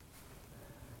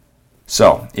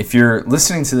So, if you're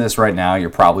listening to this right now, you're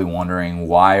probably wondering,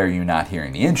 why are you not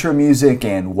hearing the intro music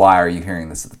and why are you hearing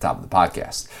this at the top of the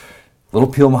podcast? Little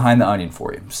peel behind the onion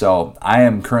for you. So, I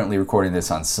am currently recording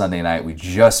this on Sunday night. We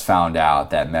just found out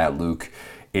that Matt Luke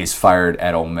is fired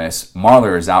at Ole Miss.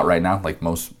 Marler is out right now, like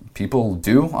most people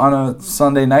do on a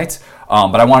Sunday night.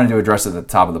 But I wanted to address it at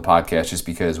the top of the podcast just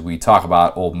because we talk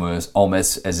about Ole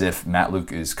Miss as if Matt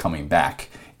Luke is coming back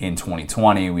in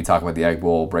 2020. We talk about the Egg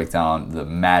Bowl, break down the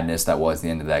madness that was the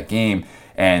end of that game.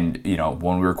 And, you know,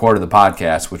 when we recorded the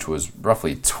podcast, which was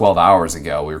roughly 12 hours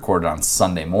ago, we recorded on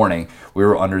Sunday morning, we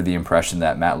were under the impression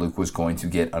that Matt Luke was going to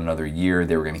get another year.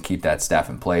 They were going to keep that staff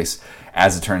in place.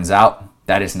 As it turns out,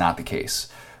 that is not the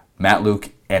case. Matt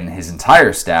Luke and his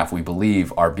entire staff, we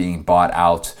believe, are being bought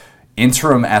out.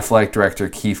 Interim athletic director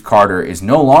Keith Carter is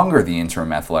no longer the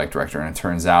interim athletic director, and it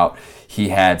turns out he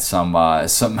had some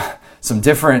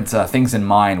different things in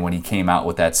mind when he came out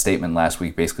with that statement last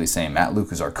week, basically saying Matt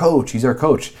Luke is our coach. He's our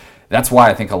coach. That's why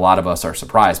I think a lot of us are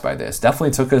surprised by this.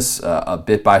 Definitely took us a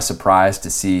bit by surprise to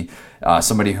see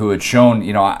somebody who had shown,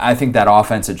 I think that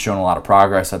offense had shown a lot of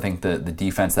progress. I think the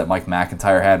defense that Mike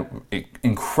McIntyre had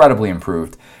incredibly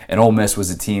improved. And Ole Miss was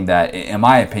a team that, in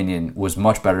my opinion, was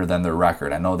much better than their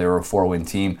record. I know they were a 4-win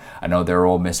team. I know there were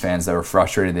Ole Miss fans that were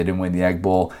frustrated they didn't win the Egg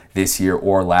Bowl this year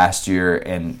or last year.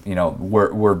 And,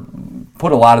 we're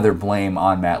put a lot of their blame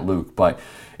on Matt Luke. But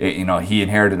he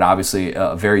inherited obviously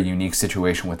a very unique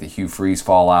situation with the Hugh Freeze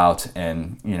fallout,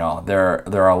 and there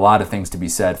are a lot of things to be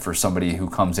said for somebody who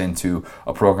comes into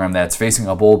a program that's facing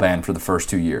a bowl ban for the first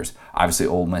 2 years. Obviously,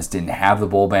 Ole Miss didn't have the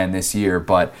bowl ban this year,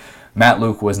 but Matt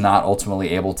Luke was not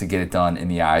ultimately able to get it done in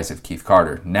the eyes of Keith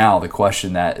Carter. Now, the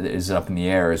question that is up in the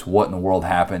air is what in the world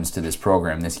happens to this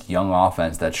program, this young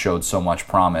offense that showed so much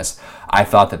promise. I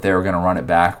thought that they were going to run it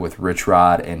back with Rich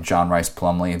Rod and John Rice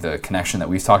Plumlee, the connection that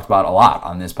we've talked about a lot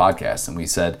on this podcast. And we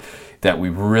said that we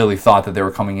really thought that they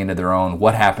were coming into their own.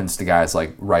 What happens to guys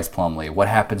like Rice Plumlee? What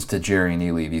happens to Jerry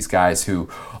Neely? These guys who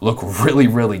look really,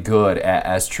 really good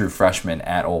as true freshmen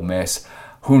at Ole Miss.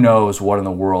 Who knows what in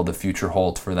the world the future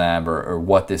holds for them or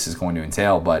what this is going to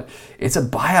entail, but it's a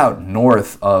buyout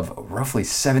north of roughly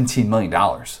 $17 million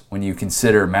when you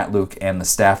consider Matt Luke and the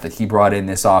staff that he brought in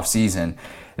this offseason.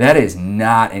 That is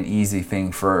not an easy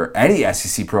thing for any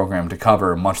SEC program to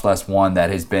cover, much less one that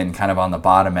has been kind of on the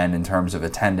bottom end in terms of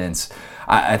attendance.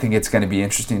 I think it's going to be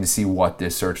interesting to see what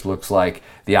this search looks like.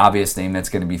 The obvious name that's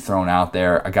going to be thrown out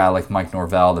there, a guy like Mike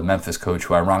Norvell, the Memphis coach,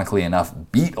 who ironically enough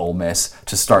beat Ole Miss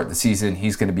to start the season.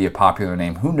 He's going to be a popular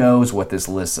name. Who knows what this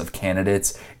list of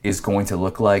candidates is going to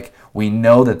look like? We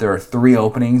know that there are 3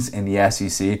 openings in the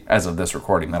SEC as of this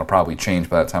recording. That'll probably change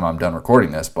by the time I'm done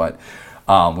recording this, but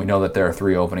we know that there are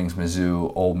 3 openings: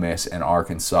 Mizzou, Ole Miss, and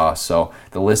Arkansas. So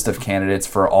the list of candidates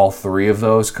for all 3 of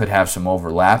those could have some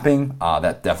overlapping.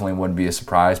 That definitely wouldn't be a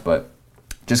surprise, but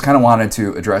just kind of wanted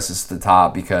to address this at the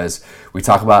top because we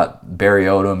talk about Barry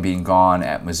Odom being gone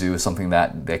at Mizzou, something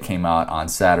that came out on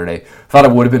Saturday. Thought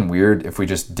it would have been weird if we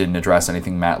just didn't address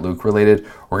anything Matt Luke related.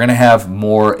 We're going to have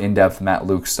more in-depth Matt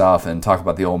Luke stuff and talk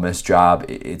about the Ole Miss job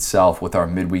itself with our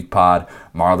midweek pod.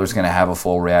 Marler's going to have a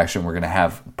full reaction. We're going to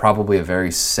have probably a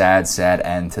very sad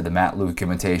end to the Matt Luke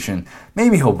invitation.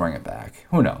 Maybe he'll bring it back.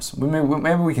 Who knows?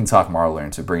 Maybe we can talk Marler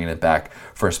into bringing it back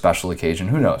for a special occasion.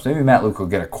 Who knows? Maybe Matt Luke will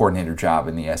get a coordinator job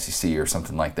in the SEC or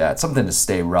something like that. Something to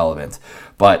stay relevant.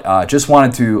 But just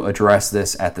wanted to address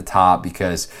this at the top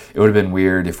because it would have been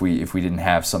weird if we didn't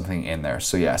have something in there.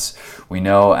 So yes, we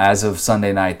know as of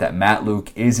Sunday night that Matt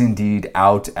Luke is indeed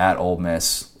out at Ole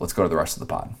Miss. Let's go to the rest of the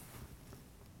pod.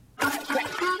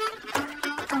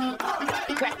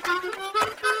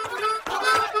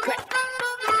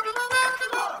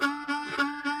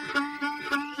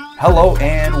 Hello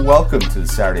and welcome to the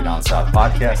Saturday Down South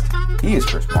podcast. He is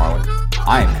Chris Marler.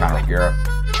 I am Connor O'Gara.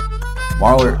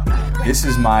 Marler, this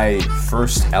is my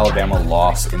first Alabama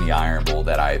loss in the Iron Bowl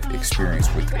that I've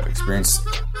experienced with you. I've experienced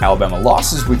Alabama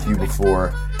losses with you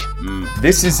before.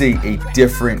 This is a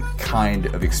different kind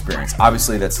of experience.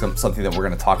 Obviously, that's something that we're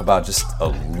going to talk about just a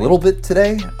little bit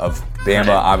today, of Bama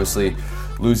obviously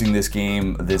losing this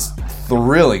game, this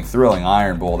thrilling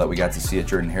Iron Bowl that we got to see at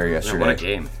Jordan-Hare yesterday. What a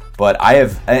game. But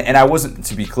I wasn't,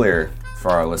 to be clear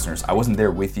for our listeners, I wasn't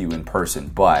there with you in person,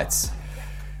 but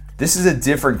this is a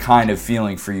different kind of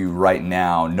feeling for you right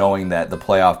now, knowing that the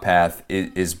playoff path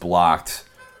is blocked.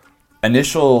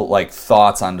 Initial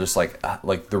thoughts on just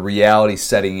the reality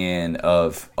setting in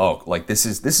of this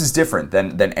is different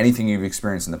than anything you've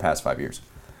experienced in the past 5 years.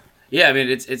 Yeah, I mean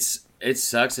it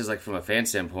sucks as from a fan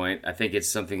standpoint. I think it's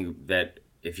something that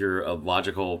if you're a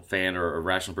logical fan or a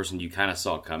rational person, you kind of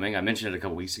saw coming. I mentioned it a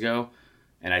couple weeks ago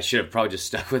and I should have probably just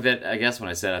stuck with it. I guess when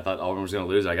I said I thought Auburn was going to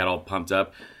lose, I got all pumped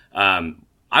up. I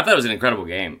thought it was an incredible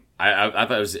game. I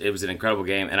thought it was an incredible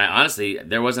game, and I honestly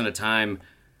there wasn't a time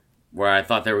where I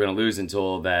thought they were going to lose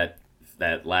until that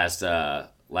last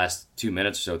 2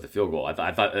 minutes or so with the field goal.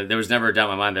 I thought there was never a doubt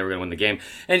in my mind they were going to win the game.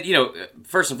 And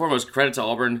first and foremost, credit to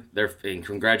Auburn. And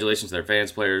congratulations to their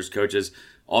fans, players, coaches,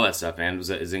 all that stuff. Man, it was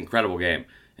an incredible game.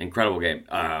 Incredible game.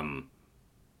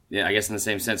 Yeah, I guess in the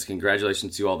same sense,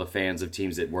 congratulations to all the fans of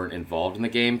teams that weren't involved in the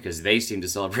game because they seemed to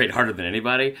celebrate harder than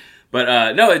anybody.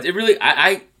 But no, it really.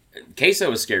 Queso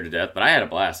was scared to death, but I had a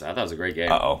blast. I thought it was a great game.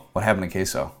 What happened to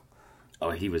Queso?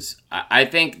 Oh, he was. I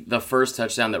think the first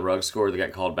touchdown that Ruggs scored that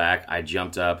got called back, I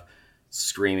jumped up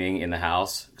screaming in the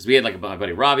house because we had my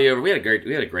buddy Robbie over. We had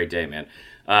a great day, man.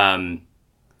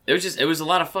 It was a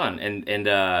lot of fun, and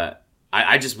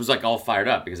I just was like all fired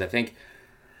up because I think.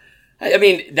 I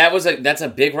mean that's a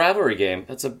big rivalry game.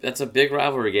 That's a big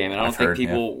rivalry game, and I don't think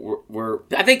people were.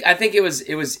 I think it was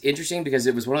interesting because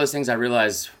it was one of those things I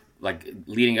realized like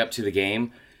leading up to the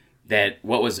game that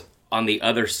what was on the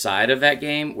other side of that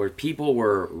game where people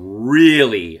were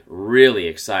really, really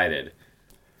excited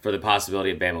for the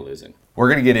possibility of Bama losing. We're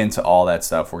going to get into all that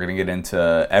stuff. We're going to get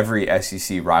into every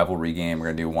SEC rivalry game. We're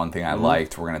going to do one thing I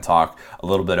liked. We're going to talk a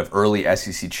little bit of early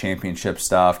SEC championship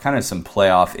stuff, kind of some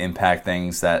playoff impact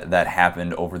things that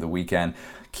happened over the weekend.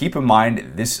 Keep in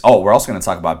mind we're also going to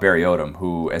talk about Barry Odom,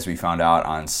 who, as we found out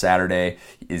on Saturday,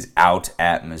 is out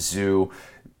at Mizzou.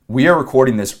 We are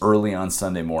recording this early on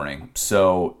Sunday morning,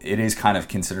 so it is kind of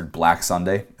considered Black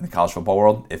Sunday in the college football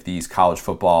world. If these college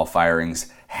football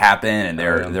firings happen and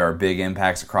there are big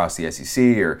impacts across the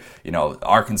SEC, or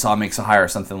Arkansas makes a hire or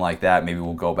something like that, maybe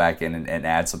we'll go back in and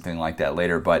add something like that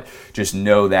later. But just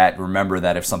remember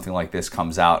that if something like this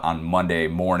comes out on Monday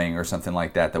morning or something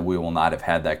like that we will not have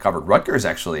had that covered. Rutgers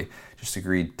actually just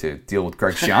agreed to deal with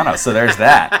Greg Schiano, so there's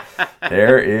that.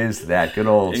 There is that good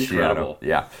old Incredible. Schiano.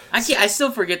 Yeah. I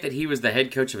still forget that he was the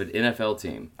head coach of an NFL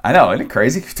team. I know, isn't it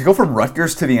crazy? To go from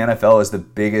Rutgers to the NFL is the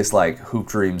biggest hoop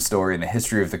dream story in the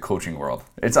history of the coaching world.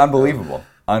 It's unbelievable.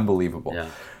 Unbelievable. Yeah,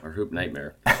 or Hoop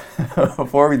Nightmare.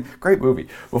 Great movie.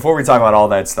 Before we talk about all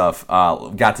that stuff,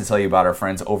 got to tell you about our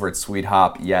friends over at Sweet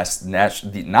Hop. Yes, not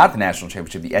the national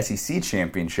championship, the SEC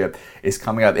championship is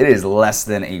coming up. It is less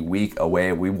than a week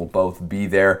away. We will both be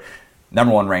there.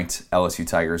 Number 1 ranked LSU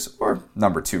Tigers, or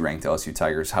number 2 ranked LSU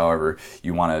Tigers, however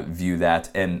you want to view that,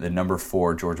 and the number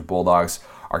 4 Georgia Bulldogs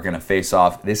are going to face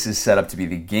off. This is set up to be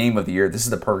the game of the year. This is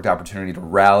the perfect opportunity to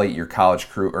rally your college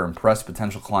crew or impress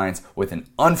potential clients with an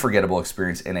unforgettable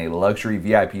experience in a luxury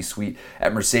VIP suite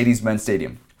at Mercedes-Benz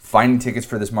Stadium. Finding tickets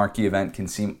for this marquee event can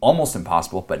seem almost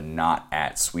impossible, but not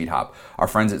at Sweet Hop. Our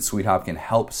friends at Sweet Hop can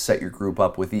help set your group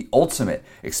up with the ultimate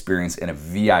experience in a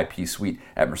VIP suite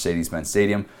at Mercedes-Benz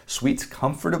Stadium. Suites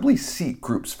comfortably seat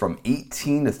groups from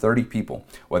 18 to 30 people.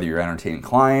 Whether you're entertaining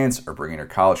clients or bringing your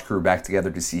college crew back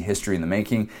together to see history in the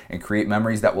making and create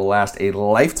memories that will last a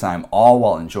lifetime, all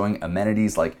while enjoying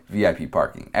amenities like VIP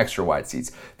parking, extra wide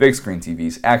seats, big screen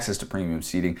TVs, access to premium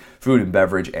seating, food and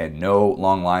beverage, and no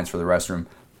long lines for the restroom.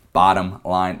 Bottom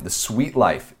line, the Sweet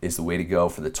Life is the way to go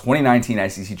for the 2019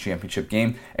 SEC Championship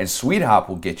game, and Sweet Hop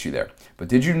will get you there. But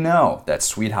did you know that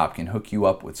Sweet Hop can hook you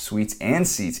up with suites and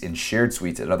seats in shared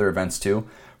suites at other events too?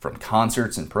 From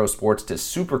concerts and pro sports to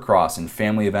Supercross and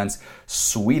family events,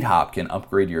 Sweet Hop can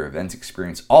upgrade your event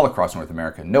experience all across North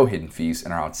America. No hidden fees,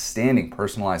 and our outstanding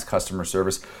personalized customer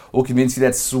service will convince you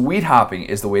that Sweet Hopping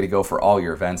is the way to go for all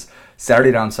your events.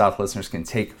 Saturday Down South listeners can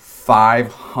take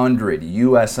 $500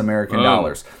 US American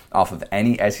dollars off of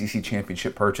any SEC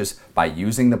championship purchase by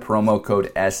using the promo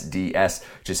code SDS.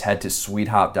 Just head to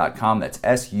sweethop.com. That's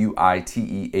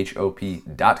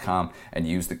SUITEHOP.com and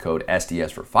use the code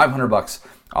SDS for $500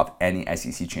 off any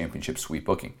SEC championship suite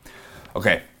booking.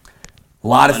 Okay, a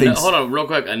lot of things. Hold on, real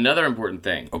quick. Another important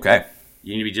thing. Okay.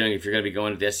 You need to be doing if you're going to be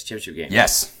going to the SEC championship game.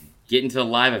 Yes. Get into the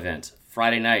live event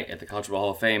Friday night at the College Football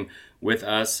Hall of Fame with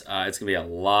us. It's going to be a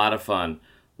lot of fun.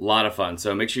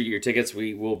 So make sure you get your tickets.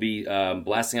 We will be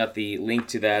blasting out the link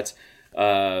to that,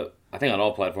 I think on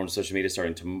all platforms, social media,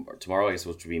 starting tomorrow, I guess,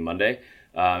 which will be Monday.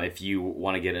 If you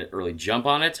want to get an early jump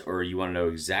on it or you want to know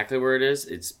exactly where it is,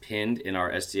 it's pinned in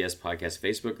our SDS Podcast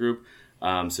Facebook group.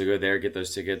 So go there, get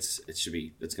those tickets. It's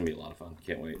going to be a lot of fun.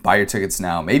 Can't wait. Buy your tickets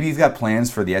now. Maybe you've got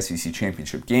plans for the SEC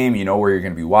Championship game. You know where you're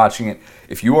going to be watching it.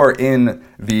 If you are in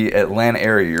the Atlanta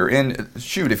area,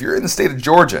 if you're in the state of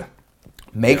Georgia,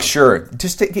 Make sure,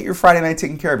 just to get your Friday night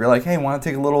taken care of. You're like, hey, want to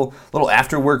take a little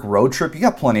after work road trip? You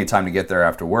got plenty of time to get there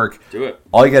after work. Do it.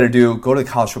 All you got to do, go to the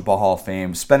College Football Hall of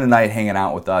Fame, spend a night hanging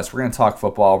out with us. We're going to talk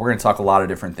football. We're going to talk a lot of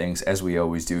different things, as we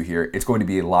always do here. It's going to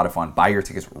be a lot of fun. Buy your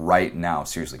tickets right now.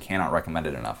 Seriously, cannot recommend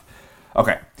it enough.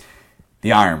 Okay,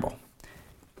 the Iron Bowl.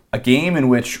 A game in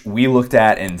which we looked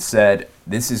at and said,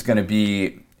 this is going to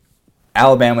be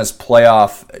Alabama's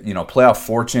playoff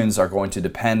fortunes are going to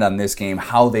depend on this game,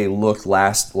 how they looked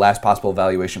last possible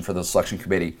evaluation for the selection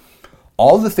committee.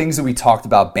 All the things that we talked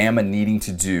about Bama needing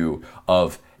to do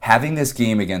of having this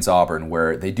game against Auburn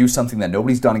where they do something that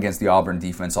nobody's done against the Auburn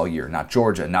defense all year. Not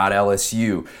Georgia, not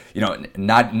LSU,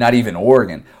 not even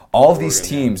Oregon. All of these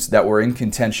teams that were in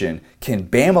contention, can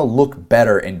Bama look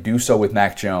better and do so with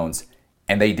Mac Jones?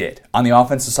 And they did. On the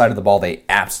offensive side of the ball, they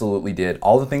absolutely did.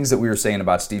 All the things that we were saying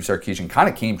about Steve Sarkisian kind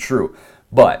of came true.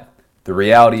 But the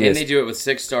reality is... Can they do it with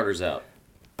 6 starters out?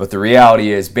 But the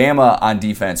reality is Bama on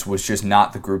defense was just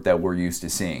not the group that we're used to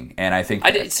seeing. And I think...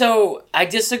 So I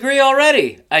disagree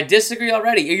already.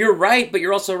 You're right, but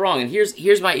you're also wrong. And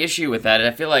here's my issue with that. And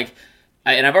I feel like...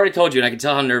 and I've already told you, and I can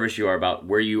tell how nervous you are about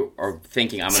where you are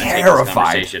thinking I'm going to take this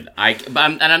conversation.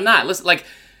 I'm not. Listen, like,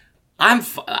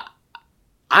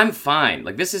 I'm fine.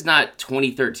 Like, this is not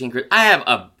 2013.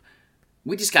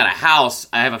 We just got a house.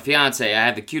 I have a fiance. I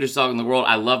have the cutest dog in the world.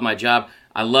 I love my job.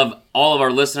 I love all of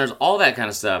our listeners, all that kind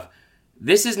of stuff.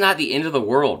 This is not the end of the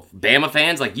world. Bama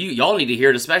fans, like y'all need to hear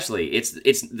it especially. It's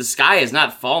the sky is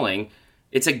not falling.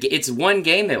 It's one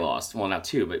game they lost. Well, not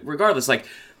 2, but regardless, like,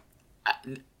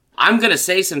 I'm going to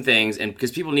say some things, and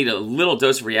because people need a little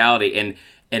dose of reality,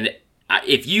 and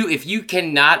if you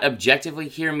cannot objectively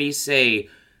hear me say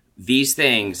these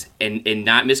things and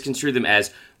not misconstrue them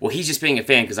as, well, he's just being a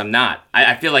fan, because I'm not.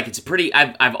 I feel like it's pretty...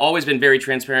 I've always been very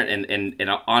transparent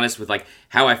and honest with, like,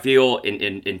 how I feel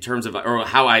in terms of, or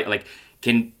how I, like,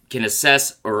 can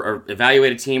assess or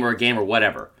evaluate a team or a game or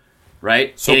whatever,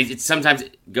 right? So it's sometimes...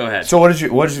 Go ahead. So what did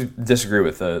you disagree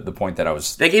with, the point that I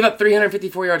was... They gave up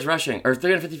 354 yards rushing, or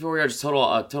 354 yards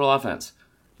total offense.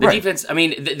 The defense, I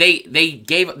mean,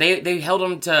 they held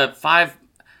them to five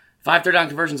third down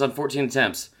conversions on 14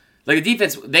 attempts. Like, the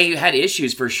defense, they had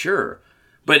issues for sure,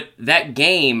 but that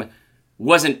game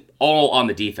wasn't all on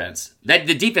the defense.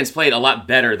 The defense played a lot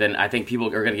better than I think people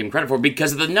are going to give them credit for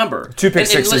because of the number. 2 pick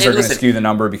sixes are going to skew the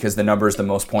number because the number is the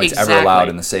most points ever allowed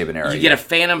in the Saban era. You get a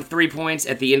phantom 3 points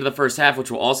at the end of the first half, which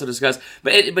we'll also discuss.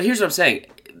 But here's what I'm saying,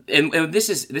 and this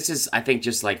is I think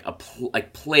just like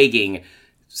plaguing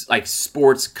like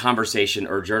sports conversation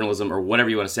or journalism or whatever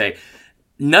you want to say.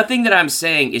 Nothing that I'm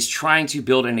saying is trying to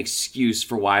build an excuse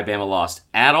for why Bama lost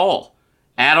at all.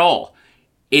 At all.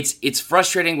 It's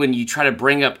frustrating when you try to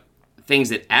bring up things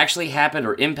that actually happened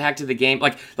or impacted the game,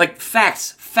 like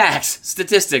facts,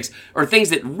 statistics, or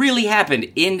things that really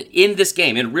happened in this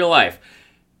game in real life.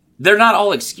 They're not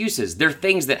all excuses. They're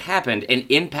things that happened and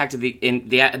impacted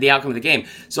the outcome of the game.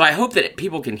 So I hope that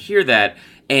people can hear that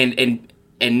and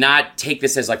not take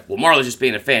this as like, well, Marlo's just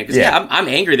being a fan. Because I'm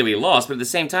angry that we lost, but at the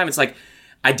same time, it's like,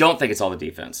 I don't think it's all the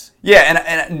defense.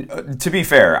 Yeah, and to be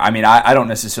fair, I mean, I don't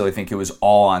necessarily think it was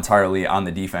all entirely on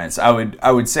the defense.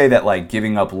 I would say that, like,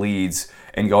 giving up leads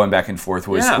and going back and forth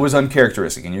was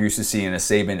uncharacteristic, and you're used to seeing a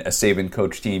Saban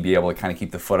coach team be able to kind of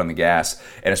keep the foot on the gas,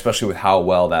 and especially with how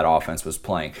well that offense was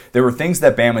playing. There were things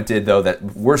that Bama did, though,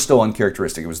 that were still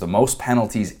uncharacteristic. It was the most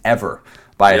penalties ever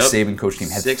by a Saban coach team.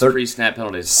 Had 6 pre-snap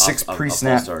penalties. 6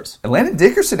 pre-snap starts. Landon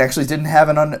Dickerson actually didn't have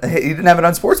an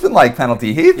unsportsmanlike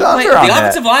penalty. The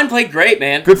offensive line played great,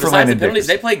 man. Good for Landon Dickerson.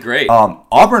 They played great.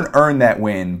 Auburn earned that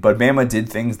win, but Bama did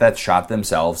things that shot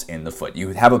themselves in the foot. You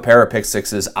have a pair of pick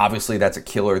sixes. Obviously, that's a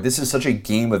killer. This is such a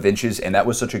game of inches, and that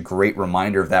was such a great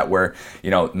reminder of that where,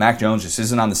 Mac Jones just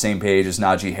isn't on the same page as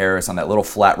Najee Harris on that little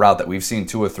flat route that we've seen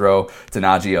Tua throw to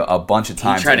Najee a bunch of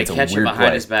times. He tried to catch him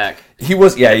behind his back. He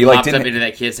was, he popped up into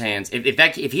that kid's hands.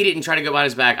 If he didn't try to go behind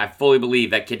his back, I fully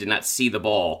believe that kid did not see the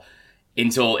ball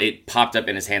until it popped up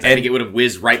in his hands. I think it would have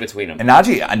whizzed right between them. And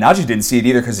Najee didn't see it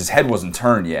either because his head wasn't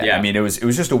turned yet. Yeah. I mean, it was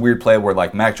just a weird play where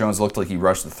like Mac Jones looked like he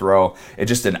rushed the throw. It's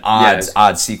just an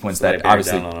odd sequence that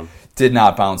obviously did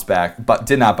not bounce back, but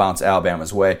did not bounce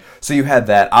Alabama's way. So you had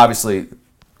that. Obviously,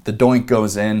 the doink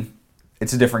goes in.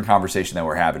 It's a different conversation that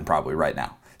we're having probably right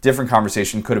now. Different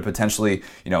conversation. Could have potentially,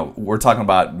 we're talking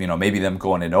about, maybe them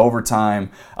going into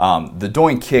overtime. The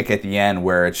doink kick at the end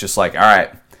where it's just like, all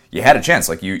right, you had a chance.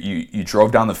 Like you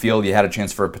drove down the field, you had a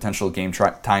chance for a potential game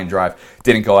tying drive.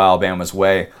 Didn't go Alabama's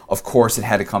way. Of course, it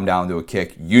had to come down to a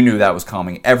kick. You knew that was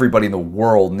coming. Everybody in the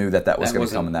world knew that was going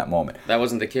to come in that moment. That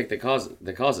wasn't the kick that caused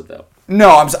it, though.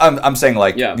 No, I'm saying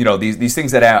like these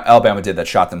things that Alabama did that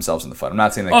shot themselves in the foot. I'm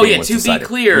not saying that. Game was decided. Be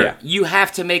clear, you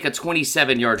have to make a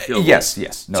 27-yard field goal.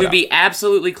 Yes, no doubt. Be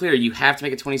absolutely clear, you have to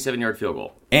make a 27-yard field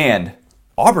goal. And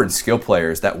Auburn skill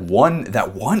players, that one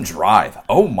drive,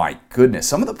 oh my goodness,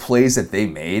 some of the plays that they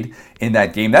made in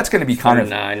that game, that's going to be kind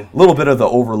of a little bit of the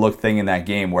overlooked thing in that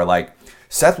game where like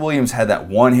Seth Williams had that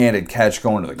one-handed catch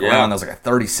going to the ground. That was like a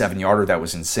 37-yarder. That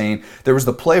was insane. There was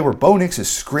the play where Bo Nix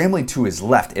is scrambling to his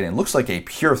left, and it looks like a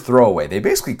pure throwaway. They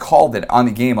basically called it on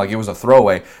the game like it was a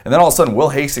throwaway, and then all of a sudden Will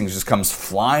Hastings just comes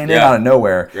flying in out of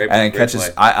nowhere and then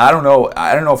catches. I don't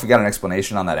know if we got an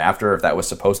explanation on that after, if that was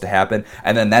supposed to happen.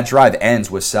 And then that drive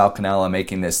ends with Sal Cannella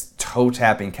making this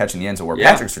toe-tapping catch in the end zone where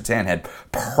Patrick Surtain had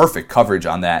perfect coverage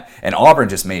on that, and Auburn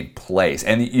just made plays.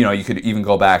 And you could even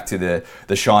go back to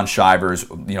the Sean Shivers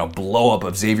blow up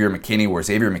of Xavier McKinney, where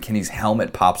Xavier McKinney's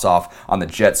helmet pops off on the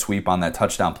jet sweep on that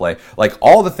touchdown play. Like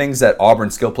all the things that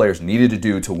Auburn skill players needed to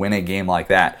do to win a game like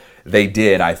that, they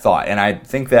did, I thought. And I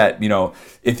think that,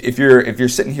 if you're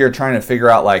sitting here trying to figure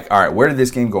out like, all right, where did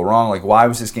this game go wrong? Like, why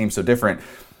was this game so different?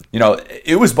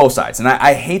 It was both sides. And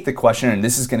I hate the question, and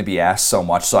this is going to be asked so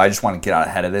much, so I just want to get out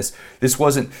ahead of this. This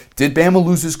wasn't, did Bama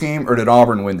lose this game or did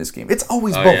Auburn win this game? It's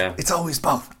always both. Yeah. It's always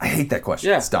both. I hate that question.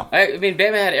 Yeah. It's dumb. I mean,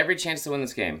 Bama had every chance to win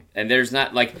this game. And there's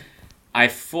not, like, I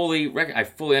fully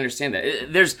understand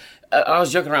that. I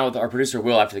was joking around with our producer,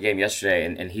 Will, after the game yesterday,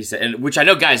 and he said, which I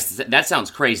know, guys, that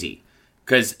sounds crazy,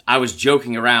 because I was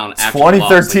joking around after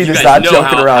 2013 is not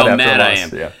joking around after mad a loss. I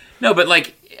am. Yeah. No, but,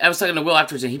 like, I was talking to Will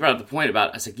afterwards, and he brought up the point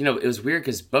about, I was like, it was weird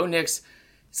because Bo Nix,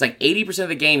 it's like 80% of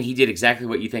the game he did exactly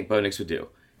what you think Bo Nix would do,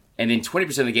 and then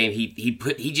 20% of the game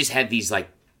he just had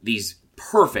these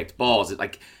perfect balls,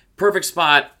 like perfect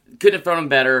spot, couldn't have thrown them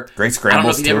better. Great scrambles. I don't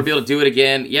know if he'd ever be able to do it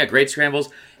again. Yeah, great scrambles.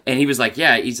 And he was like,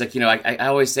 I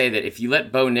always say that if you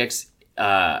let Bo Nix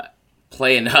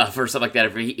play enough or something like that,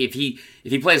 if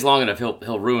he plays long enough,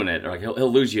 he'll ruin it, or like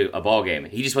he'll lose you a ball game.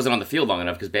 He just wasn't on the field long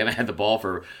enough because Bama had the ball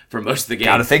for most of the game.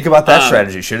 Got to think about that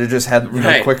strategy. Should have just had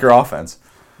quicker offense.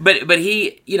 But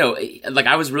he, like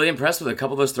I was really impressed with a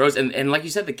couple of those throws, and like you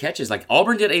said, the catches. Like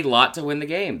Auburn did a lot to win the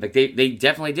game. Like they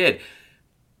definitely did.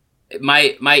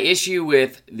 My issue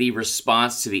with the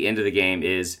response to the end of the game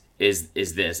is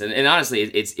this, and honestly,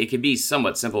 it can be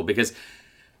somewhat simple because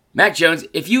Mac Jones,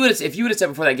 if you would have said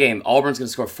before that game, Auburn's going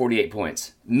to score 48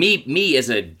 points. Me as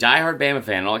a diehard Bama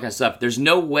fan and all that kind of stuff, there's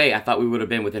no way I thought we would have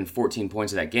been within 14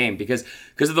 points of that game because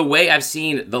of the way I've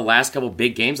seen the last couple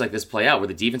big games like this play out, where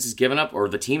the defense has given up or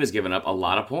the team has given up a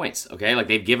lot of points. Okay, like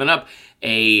they've given up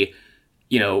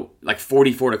like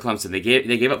 44 to Clemson. They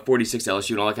gave up 46 to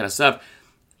LSU and all that kind of stuff.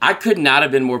 I could not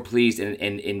have been more pleased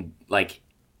and like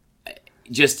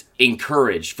just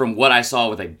encouraged from what I saw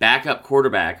with a backup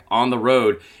quarterback on the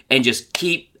road and just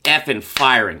keep effing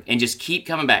firing and just keep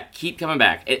coming back.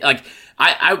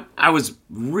 I was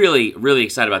really, really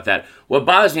excited about that. What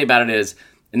bothers me about it is,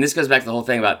 and this goes back to the whole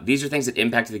thing about these are things that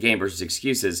impacted the game versus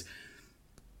excuses.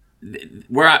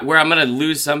 Where I'm going to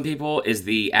lose some people is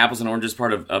the apples and oranges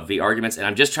part of the arguments, and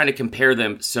I'm just trying to compare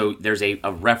them so there's a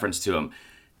reference to them.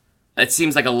 It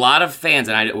seems like a lot of fans,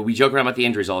 and we joke around about the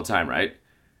injuries all the time, right?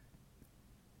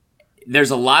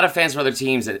 There's a lot of fans from other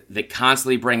teams that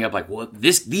constantly bring up, like, well,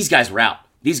 these guys were out.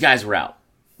 These guys were out,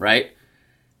 right?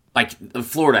 Like,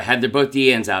 Florida had both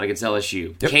DNs out against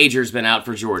LSU. Yep. Cager's been out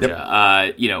for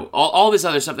Georgia. Yep. All this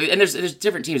other stuff. And there's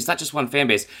different teams. It's not just one fan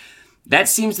base. That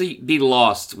seems to be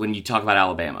lost when you talk about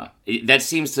Alabama. That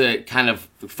seems to kind of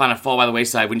fall by the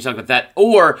wayside when you talk about that.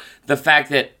 Or the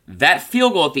fact that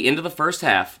field goal at the end of the first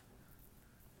half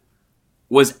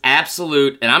was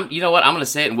absolute, and you know what? I'm going to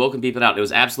say it and Will can beep it out. It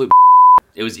was absolute.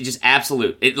 It was just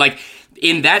absolute.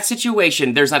 In that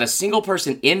situation, there's not a single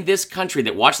person in this country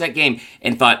that watched that game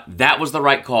and thought that was the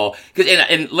right call.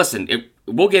 And listen,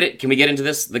 we'll get it. Can we get into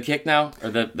this, the kick now,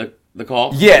 or the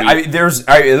call? Yeah, there's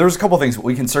a couple things.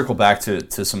 We can circle back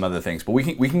to some other things, but we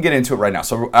can get into it right now.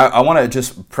 So I want to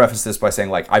just preface this by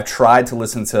saying, like, I've tried to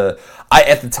listen to.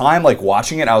 At the time, like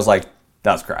watching it, I was like,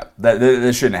 that was crap.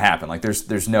 This shouldn't happen. Like,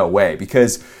 there's no way,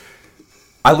 because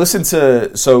I listened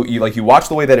to, so you watch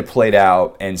the way that it played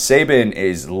out, and Saban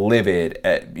is livid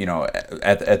at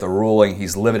the ruling.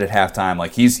 He's livid at halftime.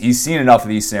 Like, he's seen enough of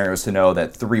these scenarios to know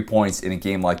that 3 points in a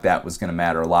game like that was going to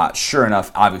matter a lot. Sure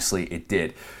enough, obviously it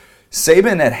did.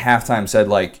 Saban at halftime said,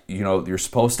 like, you know, you're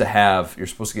supposed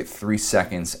to get 3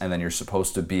 seconds, and then you're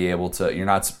supposed to be able to,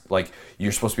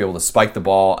 you're supposed to be able to spike the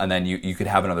ball, and then you could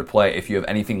have another play. If you have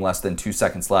anything less than 2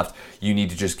 seconds left, you need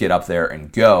to just get up there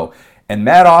and go. And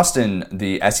Matt Austin,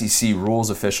 the SEC rules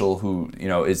official, who, you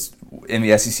know, is in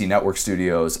the SEC Network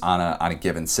studios on a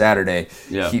given Saturday,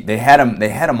 they had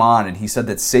him on, and he said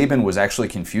that Saban was actually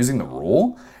confusing the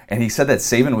rule. And he said that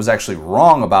Saban was actually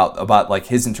wrong about like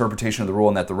his interpretation of the rule,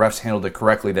 and that the refs handled it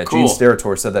correctly. That Gene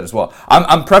Steratore said that as well.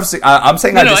 I'm saying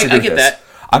I disagree with this.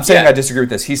 I'm saying I disagree with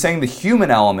this. He's saying the human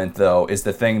element, though, is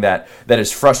the thing that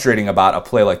is frustrating about a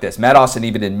play like this. Matt Austin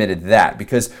even admitted that,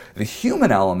 because the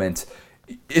human element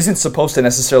isn't supposed to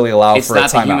necessarily allow for a timeout.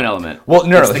 It's not the human element. Well,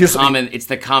 no, it's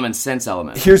the common sense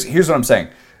element. Here's what I'm saying.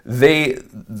 The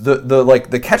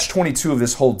catch-22 of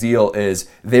this whole deal is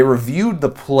they reviewed the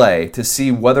play to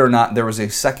see whether or not there was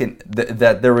a second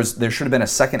that there should have been a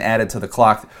second added to the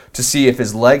clock to see if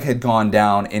his leg had gone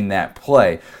down in that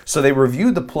play. So they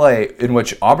reviewed the play, in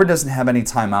which Auburn doesn't have any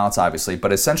timeouts, obviously,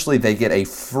 but essentially they get a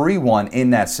free one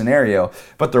in that scenario.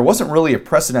 But there wasn't really a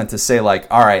precedent to say, like,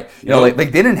 all right, like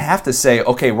they didn't have to say,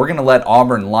 okay, we're going to let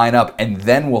Auburn line up and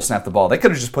then we'll snap the ball. They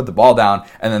could have just put the ball down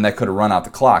and then they could have run out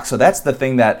the clock. So that's the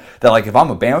thing that like, if I'm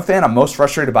a Bama fan, I'm most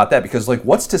frustrated about that, because, like,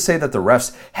 what's to say that the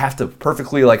refs have to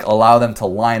perfectly, like, allow them to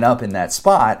line up in that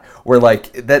spot where,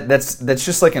 like, that's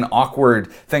just like an awkward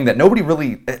thing that nobody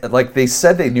really, like, they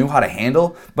said they knew how to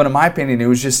handle, but in my opinion it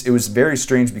was very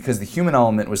strange, because the human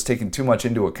element was taken too much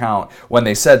into account when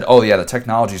they said, oh yeah, the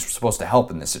technology is supposed to help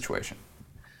in this situation.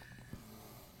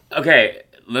 Okay,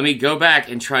 let me go back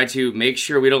and try to make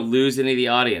sure we don't lose any of the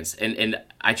audience. And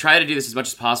I try to do this as much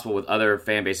as possible with other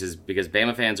fan bases, because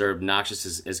Bama fans are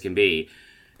obnoxious as can be,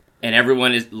 and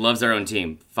everyone loves their own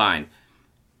team. Fine.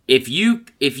 If you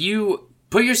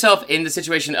put yourself in the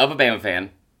situation of a Bama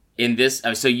fan in this,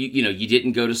 so you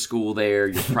didn't go to school there,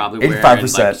 you're probably wearing like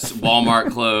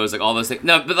Walmart clothes, like all those things.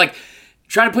 No, but like,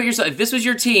 try to put yourself. If this was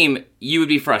your team, you would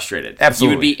be frustrated.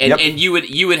 Absolutely, you would be, and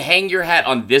you would hang your hat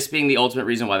on this being the ultimate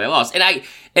reason why they lost.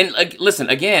 And listen,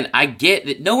 again, I get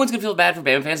that no one's gonna feel bad for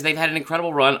Bama fans. They've had an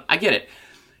incredible run. I get it.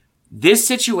 This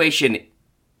situation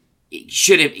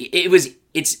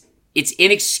it's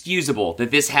inexcusable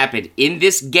that this happened in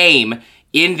this game,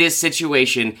 in this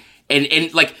situation,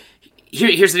 and like,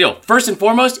 here's the deal. First and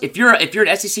foremost, if you're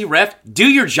an SEC ref, do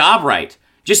your job right.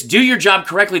 Just do your job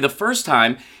correctly the first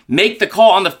time. Make the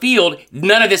call on the field.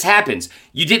 None of this happens.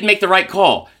 You didn't make the right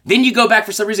call. Then you go back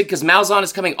for some reason because Malzahn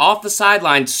is coming off the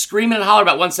sideline screaming and hollering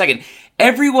about 1 second.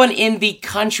 Everyone in the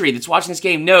country that's watching this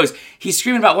game knows he's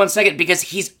screaming about 1 second because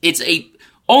it's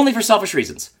only for selfish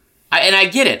reasons. I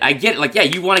get it. Like, yeah,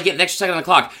 you want to get an extra second on the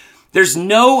clock. There's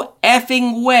no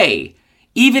effing way,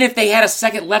 even if they had a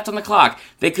second left on the clock,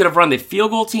 they could have run the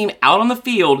field goal team out on the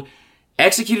field,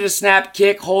 executed a snap,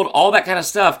 kick, hold, all that kind of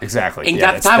stuff. Exactly. And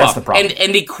got the time off.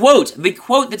 And the quote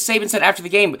that Saban said after the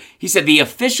game, he said, the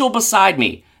official beside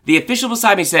me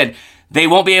said, they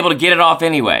won't be able to get it off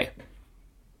anyway.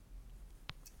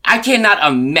 I cannot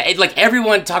imagine, like,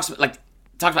 everyone talks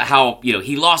about how,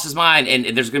 he lost his mind,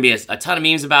 and there's going to be a ton of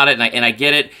memes about it, and I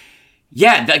get it.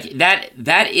 Yeah,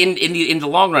 that in the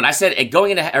long run, I said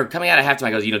coming out of halftime,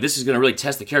 I go, this is going to really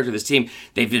test the character of this team.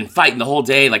 They've been fighting the whole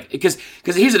day, like, because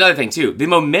here's another thing too: the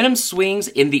momentum swings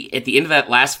at the end of that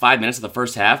last 5 minutes of the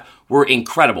first half were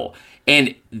incredible,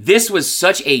 and this was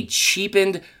such a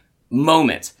cheapened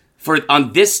moment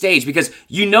on this stage, because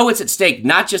it's at stake,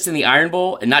 not just in the Iron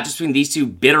Bowl and not just between these two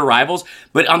bitter rivals,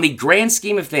 but on the grand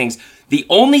scheme of things. The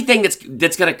only thing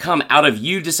that's going to come out of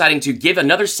you deciding to give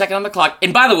another second on the clock,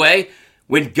 and by the way,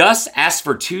 when Gus asked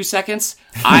for 2 seconds,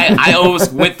 I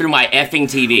almost went through my effing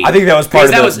TV. I think that was part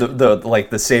of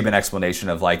the Saban explanation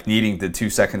of, like, needing the 2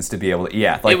 seconds to be able to.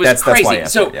 Yeah, like, it was that's crazy.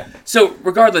 That's why. Yeah. So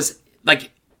regardless,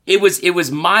 like, it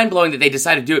was mind blowing that they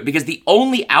decided to do it, because the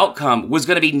only outcome was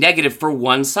going to be negative for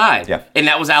one side, and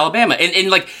that was Alabama.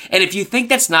 And if you think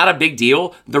that's not a big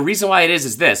deal, the reason why it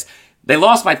is this: they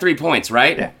lost by 3 points,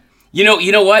 right? Yeah. You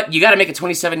know what? You got to make a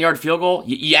 27-yard field goal.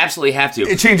 You absolutely have to.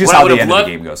 It changes how the end of the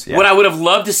game goes. Yeah. What I would have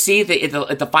loved to see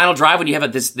at the final drive, when you have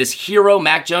this hero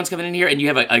Mac Jones coming in here, and you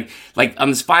have on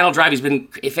this final drive, he's been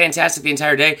fantastic the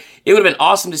entire day. It would have been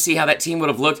awesome to see how that team would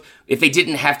have looked if they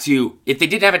didn't have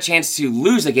a chance to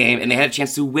lose a game and they had a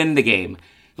chance to win the game.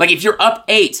 Like, if you're up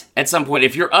 8 at some point,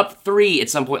 if you're up 3 at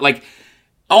some point, like,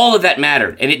 all of that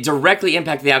mattered, and it directly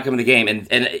impacted the outcome of the game. And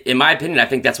in my opinion, I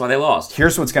think that's why they lost.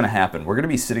 Here's what's going to happen. We're going to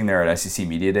be sitting there at SEC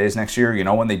Media Days next year,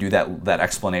 when they do that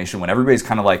explanation, when everybody's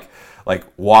kind of like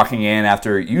walking in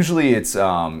after, usually it's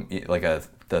like a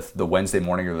the Wednesday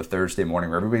morning or the Thursday morning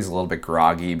where everybody's a little bit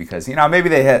groggy because maybe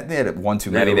they had one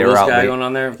too many. They were out late. Going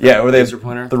on there. Yeah, or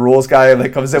the rules guy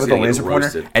that comes in with the laser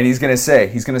pointer, and he's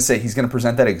gonna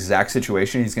present that exact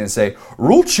situation. He's gonna say,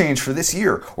 rule change for this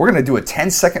year. We're gonna do a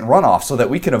 10-second runoff so that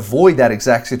we can avoid that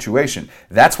exact situation.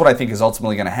 That's what I think is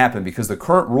ultimately gonna happen because the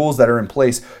current rules that are in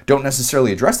place don't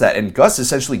necessarily address that. And Gus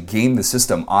essentially gamed the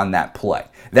system on that play.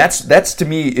 That's to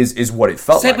me is what it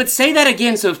felt like. But say that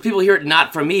again so people hear it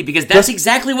not from me because that's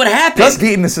exactly what happened. Gus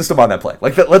gamed the system on that play.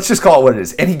 Let's just call it what it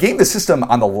is. And he gamed the system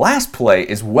on the last play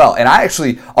as well. And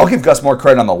I'll give Gus more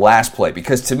credit on the last play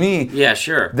because to me, yeah,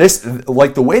 sure. This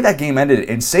the way that game ended,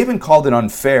 and Saban called it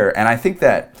unfair, and I think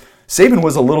that Saban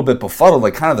was a little bit befuddled,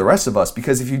 like kind of the rest of us,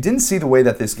 because if you didn't see the way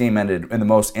that this game ended in the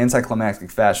most anticlimactic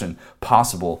fashion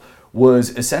possible,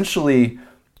 was essentially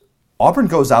Auburn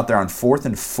goes out there on 4th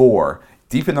and 4,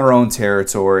 deep in their own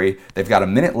territory. They've got a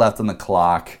minute left on the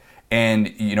clock,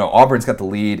 and Auburn's got the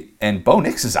lead, and Bo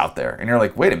Nix is out there, and you're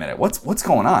like, wait a minute, what's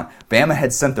going on? Bama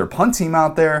had sent their punt team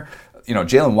out there.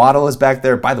 Jalen Waddle is back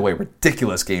there. By the way,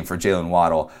 ridiculous game for Jalen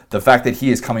Waddle. The fact that he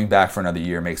is coming back for another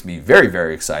year makes me very,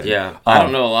 very excited. Yeah, I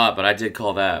don't know a lot, but I did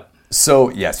call that. So,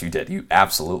 yes, you did. You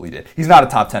absolutely did. He's not a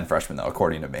top 10 freshman, though,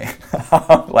 according to me,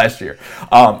 last year.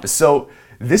 So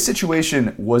this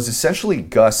situation was essentially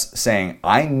Gus saying,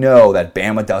 I know that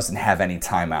Bama doesn't have any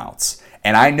timeouts.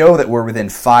 And I know that we're within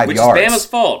 5 yards. Which is Bama's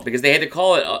fault, because they had to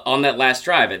call it on that last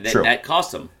drive. That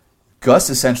cost them.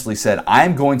 Gus essentially said,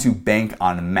 I'm going to bank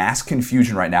on mass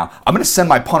confusion right now. I'm going to send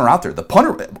my punter out there.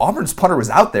 Auburn's punter was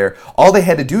out there. All they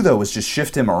had to do, though, was just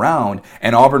shift him around,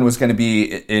 and Auburn was going to be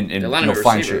in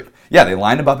fine shape. Yeah, they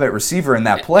lined him up at receiver in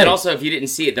that play. And also, if you didn't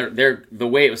see it, the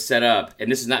way it was set up,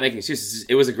 and this is not making excuses,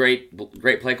 it was a great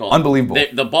play call. Unbelievable.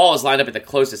 The ball is lined up at the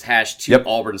closest hash to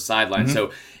Auburn's sideline. Mm-hmm.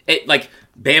 So,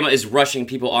 Bama is rushing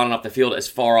people on and off the field as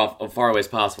far away as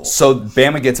possible. So,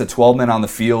 Bama gets a 12-man on the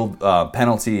field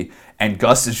penalty, and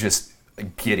Gus is just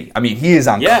giddy. I mean, he is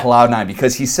on cloud nine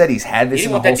because he said he's had this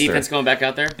in the holster. He didn't want that defense going back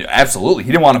out there? Yeah, absolutely.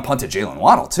 He didn't want to punt to Jalen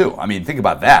Waddle, too. I mean, think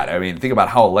about that. I mean, think about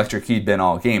how electric he'd been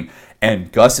all game.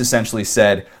 And Gus essentially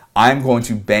said, I'm going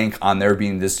to bank on there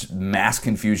being this mass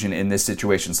confusion in this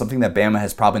situation, something that Bama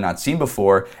has probably not seen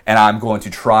before, and I'm going to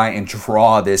try and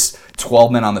draw this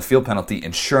 12-men on the field penalty.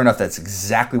 And sure enough, that's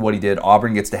exactly what he did.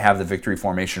 Auburn gets to have the victory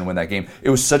formation and win that game. It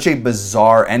was such a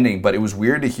bizarre ending, but it was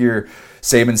weird to hear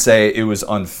Saban say it was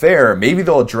unfair. Maybe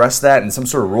they'll address that in some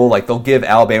sort of rule, like they'll give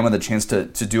Alabama the chance to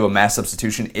do a mass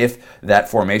substitution if that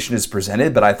formation is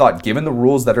presented. But I thought, given the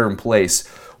rules that are in place,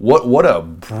 what a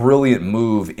brilliant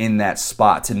move in that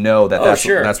spot to know that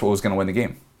that's what was going to win the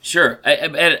game. Sure.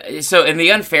 And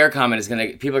the unfair comment is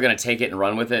people are gonna take it and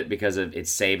run with it because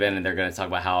it's Saban, and they're gonna talk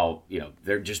about how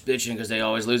they're just bitching because they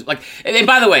always lose. And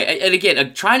by the way, and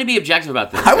again, trying to be objective about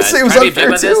this. I would say it was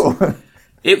unfair too.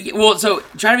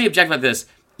 Trying to be objective about this.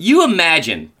 You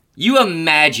imagine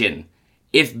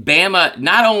if Bama,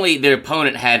 not only their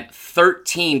opponent had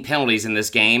 13 penalties in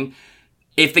this game,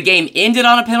 if the game ended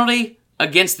on a penalty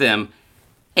against them,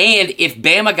 and if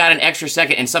Bama got an extra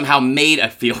second and somehow made a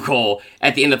field goal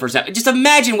at the end of the first half, just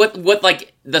imagine what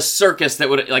the circus that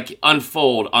would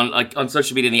unfold on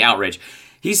social media and the outrage.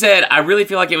 He said, I really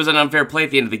feel like it was an unfair play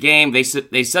at the end of the game. They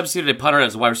substituted a punter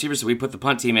as a wide receiver, so we put the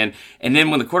punt team in. And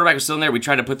then when the quarterback was still in there, we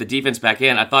tried to put the defense back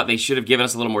in. I thought they should have given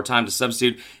us a little more time to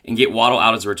substitute and get Waddle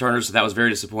out as a returner, so that was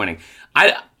very disappointing.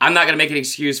 I'm not going to make an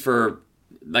excuse for,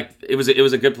 it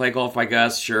was a good play call by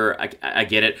Gus. Sure, I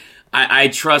get it. I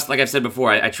trust, like I've said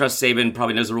before, I trust Saban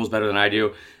probably knows the rules better than I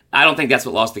do. I don't think that's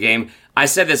what lost the game. I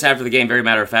said this after the game very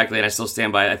matter-of-factly, and I still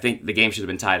stand by it. I think the game should have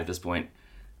been tied at this point.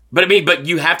 But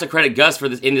you have to credit Gus for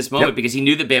this in this moment because he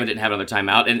knew that Bama didn't have another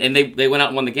timeout, and they went out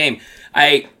and won the game.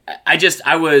 I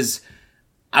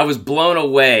was blown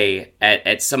away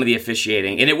at some of the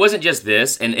officiating, and it wasn't just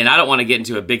this. And I don't want to get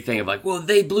into a big thing of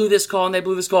they blew this call and they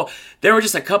blew this call. There were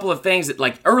just a couple of things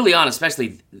that early on,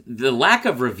 especially the lack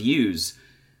of reviews.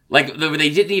 They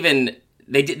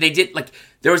did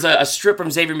there was a strip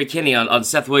from Xavier McKinney on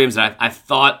Seth Williams that I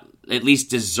thought at least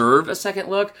deserved a second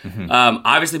look. Mm-hmm.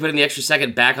 Obviously putting the extra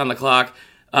second back on the clock.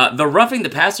 The roughing the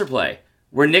passer play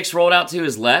where Nix rolled out to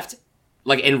his left,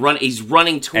 he's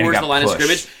running towards the line of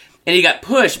scrimmage, and he got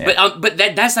pushed. Yeah. But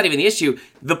that's not even the issue.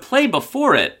 The play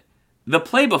before it,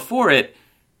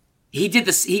 he did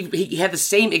this. He had the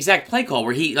same exact play call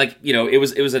where it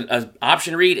was an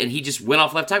option read, and he just went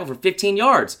off left tackle for 15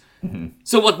 yards. Mm-hmm.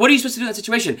 So what are you supposed to do in that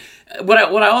situation? What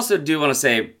I also do want to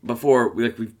say before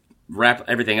we wrap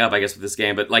everything up, I guess, with this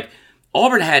game, but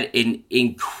Auburn had an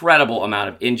incredible amount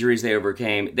of injuries they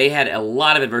overcame. They had a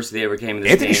lot of adversity they overcame in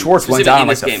this Anthony game. Schwartz went down in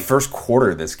this the first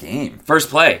quarter of this game. First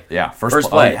play. Yeah, first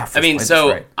play. Oh, yeah, I mean, play,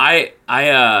 so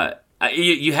right.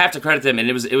 you have to credit them, and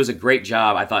it was a great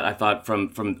job. I thought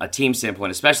from a team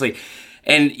standpoint, especially,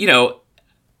 and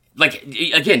like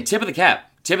again, tip of the cap.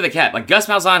 Like Gus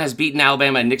Malzahn has beaten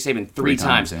Alabama and Nick Saban three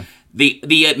times. Yeah.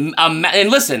 And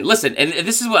listen, and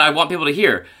this is what I want people to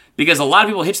hear. Because a lot of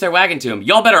people hitch their wagon to him.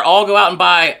 Y'all better all go out and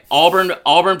buy Auburn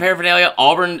paraphernalia,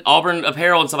 Auburn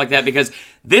apparel and stuff like that. Because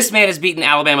this man has beaten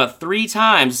Alabama 3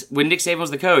 times when Nick Saban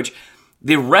was the coach.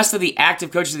 The rest of the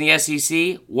active coaches in the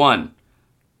SEC won.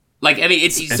 Like, I mean,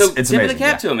 it's tip of the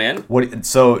cap to him, man.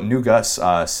 So New Gus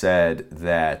said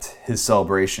that his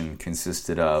celebration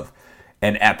consisted of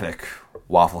an epic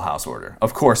Waffle House order.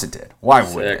 Of course it did. Why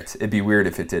wouldn't it? It'd be weird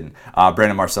if it didn't.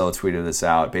 Brandon Marcello tweeted this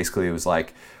out. Basically, it was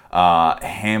like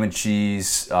ham and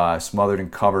cheese smothered and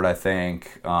covered, I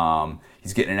think.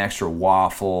 He's getting an extra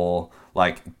waffle.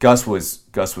 Like Gus was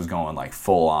going like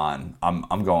full on.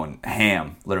 I'm going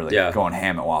ham, literally going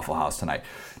ham at Waffle House tonight.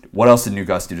 What else did New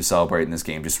Gus do to celebrate in this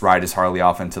game? Just ride his Harley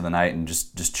off into the night and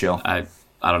just chill. I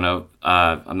don't know.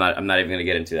 I'm not even going to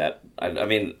get into that. I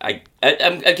mean,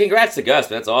 congrats to Gus,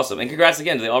 that's awesome, and congrats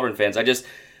again to the Auburn fans.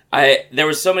 There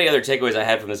were so many other takeaways I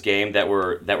had from this game that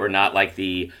were not like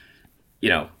the,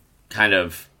 kind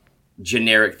of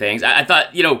generic things. I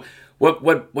thought,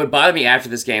 what bothered me after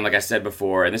this game, like I said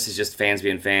before, and this is just fans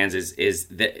being fans, is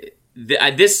that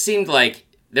this seemed like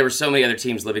there were so many other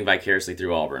teams living vicariously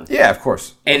through Auburn. Yeah, of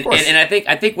course. And I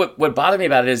think what bothered me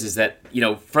about it is that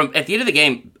from at the end of the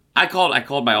game, I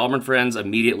called my Auburn friends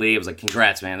immediately. It was like,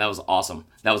 congrats, man, that was awesome.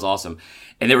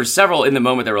 And there were several in the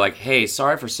moment that were like, hey,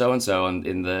 sorry for so and so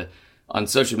on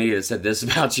social media that said this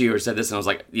about you or said this, and I was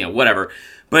like, whatever.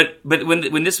 But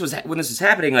when this was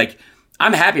happening, like,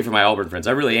 I'm happy for my Auburn friends.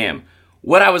 I really am.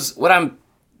 It's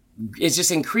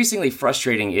just increasingly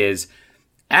frustrating is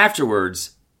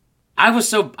afterwards. I was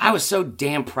so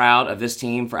damn proud of this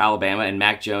team for Alabama and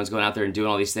Mac Jones going out there and doing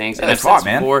all these things. Yeah, and I've said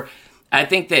this before, I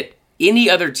think that any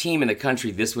other team in the country,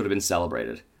 this would have been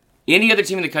celebrated. Any other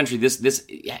team in the country, this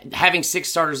having 6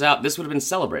 starters out, this would have been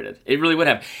celebrated. It really would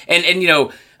have. And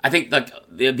I think like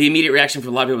the immediate reaction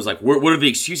from a lot of people was like, what are the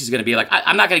excuses going to be? Like,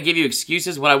 I'm not going to give you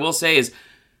excuses. What I will say is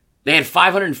they had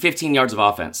 515 yards of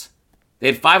offense. Sark.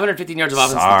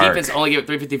 The defense only gave it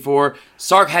 354.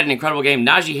 Sark had an incredible game.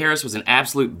 Najee Harris was an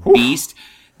absolute beast.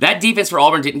 That defense for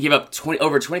Auburn didn't give up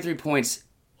over 23 points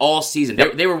all season.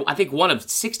 They were, I think, one of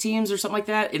 6 teams or something like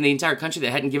that in the entire country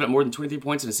that hadn't given up more than 23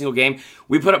 points in a single game.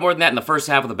 We put up more than that in the first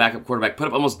half with a backup quarterback, put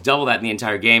up almost double that in the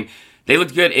entire game. They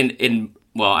looked good in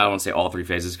well, I don't want to say all 3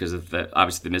 phases because of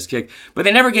obviously the missed kick, but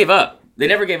they never gave up.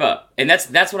 And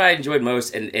that's what I enjoyed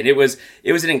most. And it was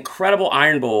an incredible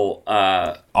Iron Bowl,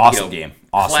 awesome game,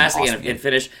 classic awesome and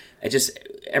finish. I just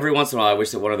every once in a while I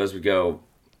wish that one of those would go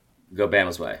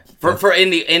Bama's way for in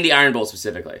the Iron Bowl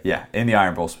specifically. Yeah, in the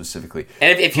Iron Bowl specifically.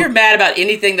 And if you're mad about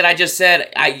anything that I just said,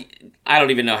 I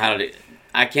don't even know how to.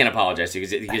 I can't apologize to you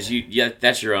because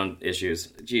that's your own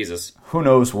issues. Jesus. Who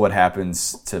knows what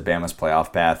happens to Bama's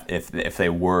playoff path if they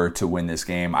were to win this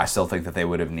game. I still think that they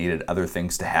would have needed other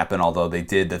things to happen, although they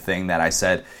did the thing that I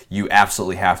said you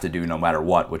absolutely have to do no matter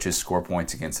what, which is score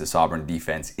points against this Auburn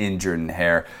defense in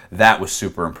Jordan-Hare. That was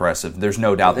super impressive. There's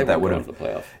no doubt that would have. The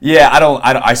playoff. Yeah,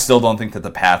 I still don't think that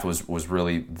the path was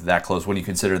really that close when you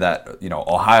consider that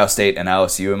Ohio State and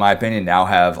LSU, in my opinion, now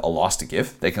have a loss to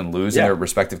give. They can lose in their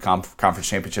respective conference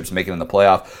championships and make it in the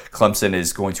playoff. Clemson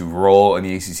is going to roll in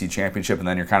the ACC championship, and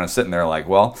then you're kind of sitting there like,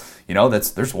 well,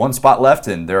 there's one spot left,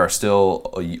 and there are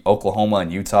still Oklahoma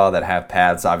and Utah that have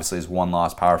paths, obviously, as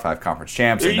one-loss Power 5 conference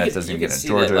champs, and that doesn't even get in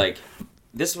Georgia.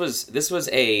 This was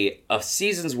a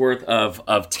season's worth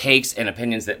of takes and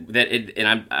opinions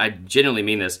and I genuinely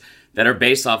mean this, that are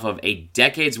based off of a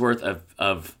decade's worth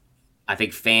of I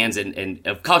think fans and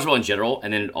of college football in general,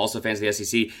 and then also fans of the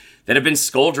SEC that have been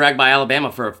skull-dragged by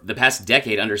Alabama for the past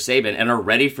decade under Saban and are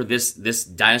ready for this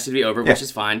dynasty to be over, which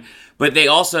is fine. But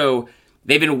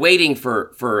they've been waiting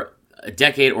for a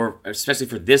decade, or especially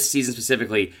for this season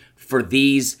specifically, for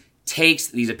these takes,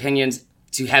 these opinions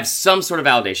to have some sort of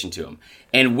validation to them.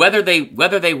 And whether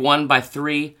they won by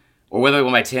 3 or whether they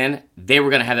won by 10, they were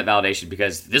going to have that validation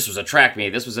because this was a track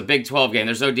meet. This was a Big 12 game.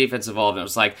 There's no defense involved. And it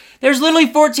was like, there's literally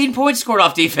 14 points scored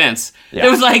off defense. Yeah. It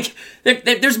was like,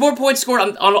 there's more points scored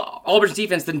on Auburn's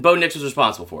defense than Bo Nix was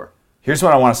responsible for. Here's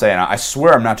what I want to say, and I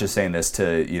swear I'm not just saying this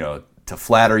to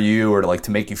flatter you or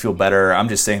to make you feel better. I'm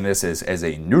just saying this as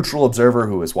a neutral observer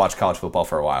who has watched college football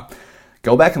for a while.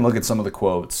 Go back and look at some of the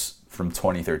quotes from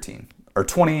 2013. Or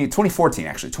 2014,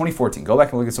 actually. 2014. Go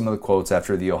back and look at some of the quotes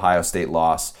after the Ohio State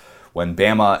loss when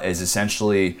Bama is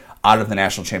essentially out of the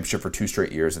national championship for 2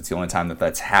 straight years. It's the only time that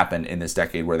that's happened in this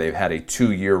decade where they've had a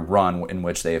 2-year run in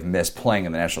which they have missed playing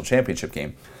in the national championship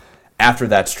game. After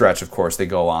that stretch, of course, they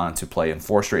go on to play in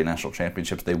 4 straight national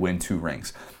championships. They win 2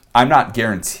 rings. I'm not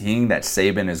guaranteeing that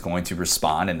Saban is going to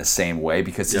respond in the same way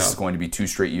because this is going to be 2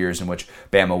 straight years in which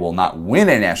Bama will not win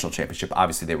a national championship.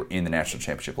 Obviously, they were in the national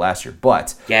championship last year,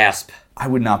 but gasp. I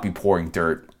would not be pouring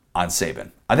dirt on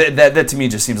Saban. That to me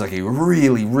just seems like a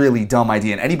really, really dumb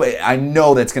idea. And anybody, I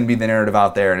know that's going to be the narrative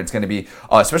out there, and it's going to be,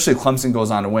 especially if Clemson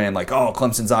goes on to win, like, oh,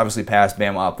 Clemson's obviously passed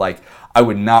Bama up. Like, I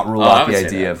would not rule out the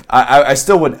idea of. I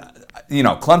still would. You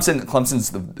know,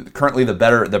 Clemson's currently the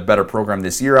better program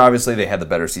this year. Obviously, they had the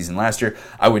better season last year.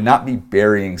 I would not be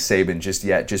burying Saban just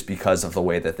yet, just because of the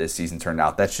way that this season turned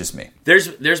out. That's just me.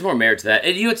 There's more merit to that.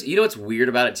 And you know what's weird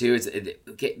about it too is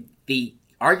the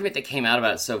argument that came out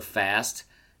about it so fast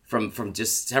from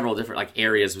just several different like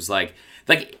areas was like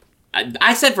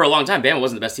I said for a long time Bama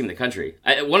wasn't the best team in the country.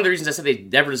 One of the reasons I said they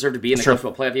never deserved to be in the college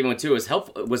football playoff even when Tua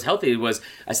was healthy was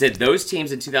I said those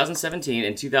teams in 2017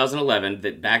 and 2011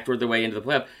 that backdoored their way into the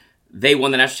playoff, they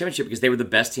won the national championship because they were the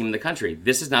best team in the country.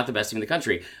 This is not the best team in the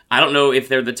country. I don't know if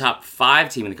they're the top 5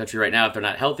 team in the country right now if they're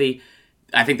not healthy.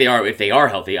 I think they are if they are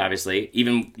healthy, obviously.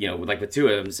 Even, you know, like with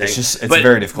Tua, I'm saying. It's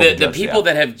very difficult to judge. The people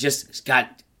that have just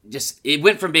it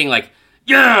went from being like,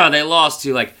 yeah, they lost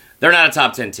to like, they're not a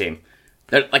top 10 team.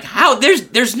 They're like, how?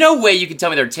 There's no way you can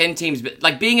tell me there are 10 teams, but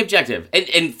like being objective.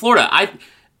 And Florida,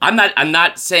 I'm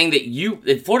not saying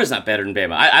that Florida's not better than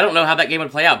Bama. I don't know how that game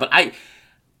would play out, but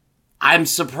I'm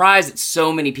surprised that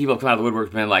so many people have come out of the woodwork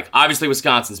and been like, obviously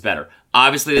Wisconsin's better.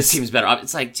 Obviously this team's better.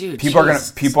 It's like, dude, people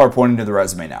are pointing to the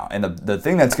resume now, and the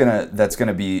thing that's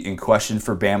gonna be in question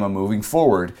for Bama moving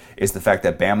forward is the fact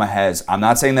that Bama has. I'm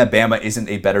not saying that Bama isn't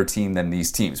a better team than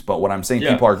these teams, but what I'm saying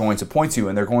people are going to point to,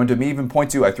 and they're going to even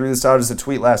point to. I threw this out as a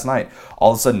tweet last night.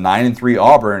 All of a sudden, 9-3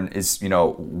 Auburn is, you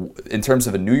know, in terms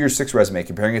of a New Year's Six resume,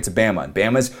 comparing it to Bama, and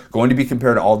Bama's going to be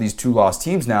compared to all these 2-loss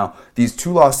teams now. These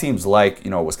 2-loss teams, like,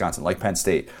 you know, Wisconsin, like Penn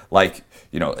State, like,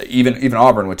 you know, even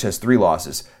Auburn, which has 3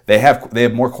 losses. They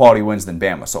have more quality wins than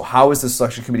Bama. So how is the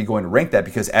selection committee going to rank that?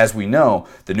 Because as we know,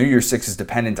 the New Year's Six is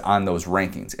dependent on those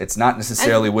rankings. It's not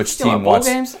necessarily which team wants.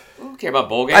 Games? I don't care about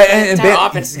bowl games. The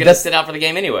offense is going to sit out for the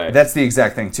game anyway. That's the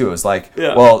exact thing too. It's like,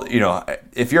 well, you know,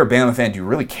 if you're a Bama fan, do you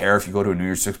really care if you go to a New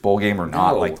Year's Six bowl game or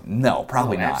not? Like, no,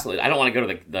 probably not. Absolutely. I don't want to go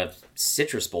to the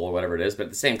Citrus Bowl or whatever it is, but at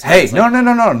the same time, hey, no,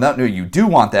 you do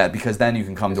want that because then you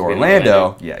can come to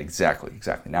Orlando. Yeah, exactly.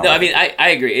 Now, no, I mean, I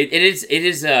agree.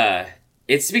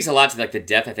 It speaks a lot to like the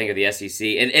depth, I think, of the SEC,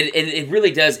 and it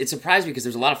really does. It surprised me because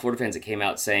there's a lot of Florida fans that came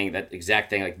out saying that exact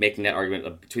thing, like making that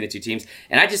argument between the two teams,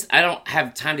 and I don't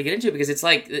have time to get into it because it's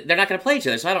like they're not going to play each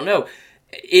other, so I don't know.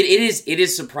 It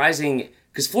is surprising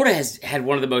because Florida has had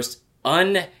one of the most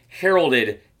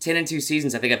unheralded 10-2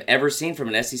 seasons I think I've ever seen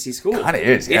from an SEC school. God, it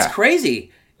is. Yeah. It's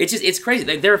crazy. It's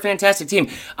crazy. They're a fantastic team.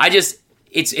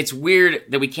 It's weird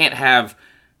that we can't have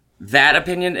that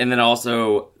opinion and then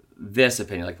also this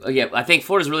opinion. Like, oh yeah, I think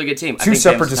Florida's a really good team. Two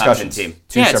separate discussions.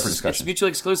 It's mutually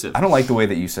exclusive. I don't like the way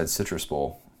that you said Citrus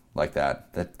Bowl like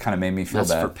that. That kind of made me feel bad.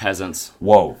 That's for peasants.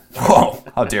 Whoa,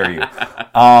 how dare you.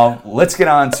 Let's get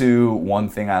on to one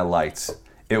thing I liked.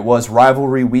 It was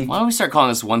rivalry week. Why don't we start calling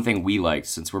this one thing we liked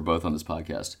since we're both on this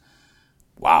podcast?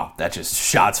 Wow, that just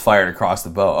shots fired across the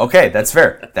bow. Okay, that's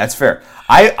fair.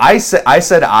 I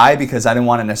said because I didn't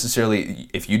want to necessarily,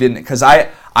 if you didn't, because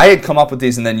I had come up with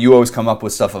these and then you always come up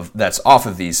with stuff that's off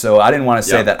of these. So I didn't want to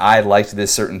say that I liked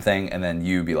this certain thing and then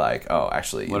you be like, oh,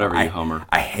 actually, whatever, you homer.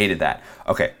 I hated that.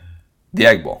 Okay, the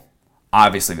Egg Bowl.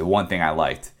 Obviously, the one thing I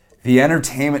liked. The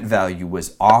entertainment value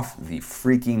was off the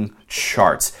freaking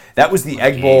charts. That was the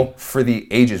Egg Bowl for the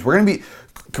ages. We're going to be...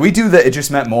 Can we do the It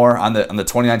Just Meant More on the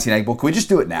 2019 Egg Bowl? Can we just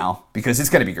do it now? Because it's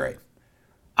going to be great.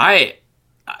 I'm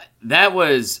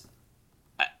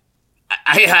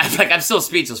still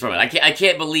speechless from it. I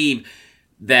can't believe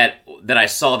that I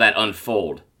saw that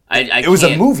unfold. It was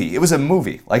a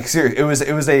movie. Like,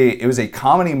 seriously, it was a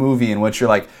comedy movie in which you're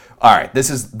like, all right, this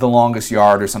is The Longest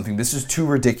Yard or something. This is too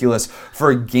ridiculous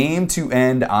for a game to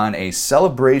end on a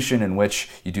celebration in which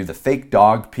you do the fake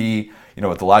dog pee, you know,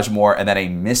 with Elijah Moore, and then a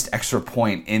missed extra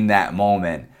point in that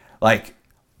moment. Like,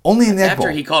 only in that bowl.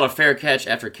 After he called a fair catch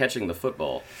after catching the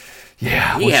football.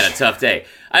 Yeah. He had a tough day.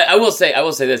 I will say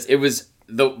this. It was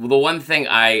the one thing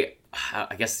I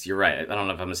guess you're right. I don't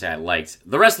know if I'm going to say I liked.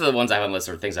 The rest of the ones I have on the list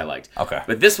are things I liked. Okay.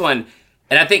 But this one,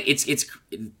 and I think it's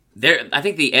there. I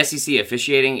think the SEC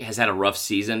officiating has had a rough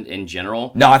season in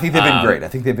general. No, I think they've been great. I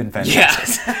think they've been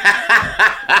fantastic.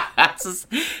 Yeah.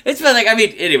 It's been like, I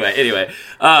mean, anyway.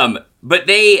 But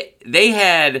they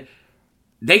had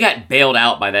they got bailed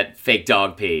out by that fake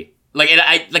dog pee. Like, and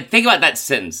I like think about that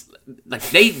sentence. Like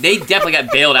they definitely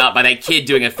got bailed out by that kid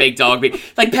doing a fake dog pee.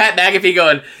 Like Pat McAfee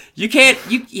going,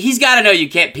 he's got to know you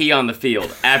can't pee on the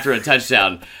field after a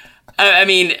touchdown. I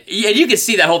mean, you could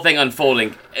see that whole thing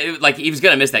unfolding. Like he was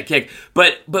gonna miss that kick.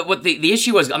 But what the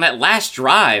issue was on that last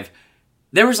drive,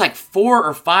 there was like 4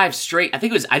 or 5 straight.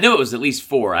 I know it was at least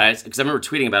 4. Because I remember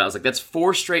tweeting about it. I was like, that's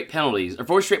 4 straight penalties or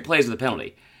 4 straight plays with a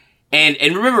penalty. And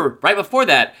remember, right before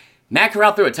that, Matt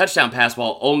Corral threw a touchdown pass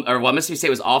while Mississippi State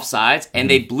was offsides, and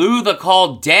they blew the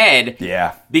call dead.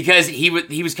 Yeah, because he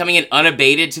was coming in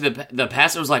unabated to the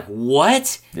pass. It was like,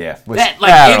 what? Yeah, it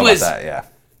was. Yeah.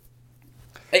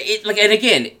 And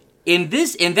again, in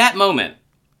that moment,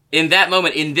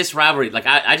 in this rivalry, like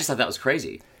I just thought that was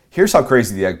crazy. Here's how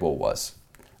crazy the Egg Bowl was.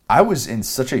 I was in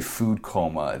such a food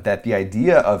coma that the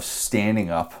idea of standing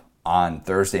up on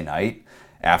Thursday night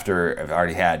after I've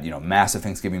already had massive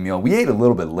Thanksgiving meal. We ate a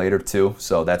little bit later too,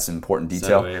 so that's an important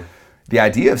detail. The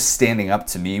idea of standing up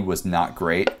to me was not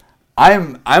great.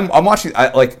 I'm watching.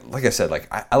 Like I said,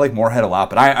 I like Moorhead a lot,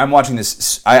 but I'm watching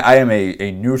this. I am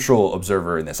a neutral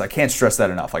observer in this. I can't stress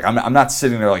that enough. Like I'm not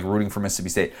sitting there like rooting for Mississippi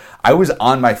State. I was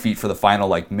on my feet for the final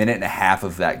minute and a half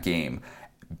of that game,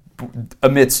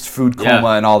 amidst food coma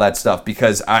and all that stuff,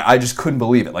 because I just couldn't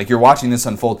believe it. Like you're watching this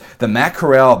unfold. The Matt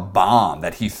Corral bomb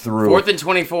that he threw, 4th and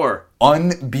 24,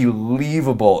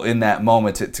 unbelievable in that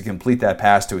moment to complete that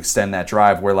pass to extend that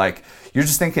drive. Where you're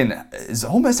just thinking, is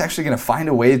Ole Miss actually going to find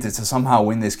a way to somehow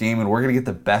win this game, and we're going to get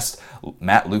the best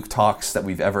Matt Luke talks that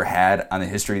we've ever had on the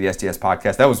history of the SDS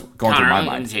podcast? That was going through my mind.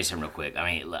 Let me tell you something real quick. I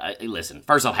mean, listen.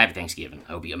 First off, happy Thanksgiving.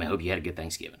 I hope you had a good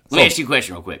Thanksgiving. Let me ask you a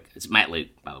question real quick. It's Matt Luke,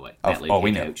 by the way. Matt Luke,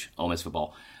 we know. Coach, Ole Miss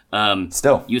football.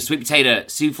 Still, you a sweet potato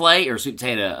souffle or sweet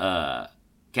potato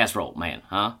casserole man?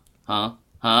 Huh?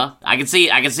 I can see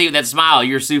that smile.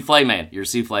 You're a souffle man.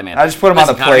 I just put them on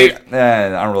the plate. I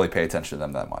don't really pay attention to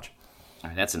them that much. All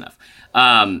right, that's enough.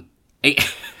 Connor,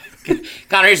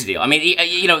 here's the deal. I mean,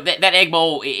 that Egg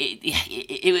Bowl,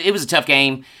 it was a tough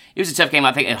game. It was a tough game,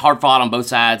 I think, and hard fought on both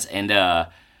sides. And I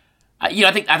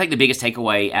think the biggest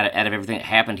takeaway out of everything that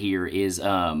happened here is,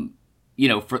 you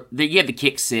have the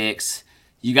kick six,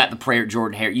 you got the prayer at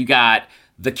Jordan Hare, you got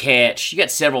the catch, you got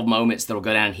several moments that'll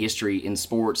go down in history in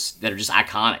sports that are just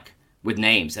iconic with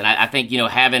names. And I think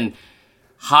having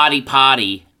Hottie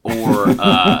Potty or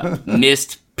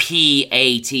missed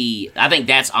PAT. I think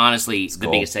that's honestly the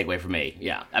biggest takeaway for me.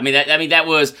 Yeah, I mean that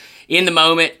was in the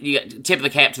moment. You got tip of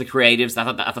the cap to the creatives. I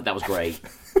thought that was great.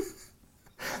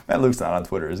 Matt Luke's not on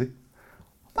Twitter, is he?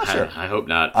 I'm not sure. I hope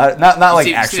not. Not like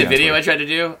actually. See the video I tried to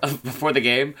do before the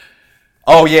game.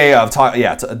 Oh yeah.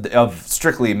 Of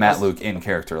strictly Matt Luke in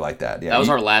character like that. Yeah, that was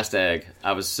our last egg.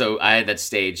 I had that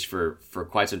staged for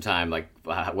quite some time, like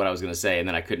what I was going to say, and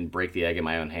then I couldn't break the egg in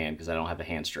my own hand because I don't have the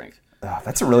hand strength.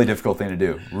 That's a really difficult thing to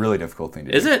do.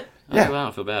 Is it? Yeah. I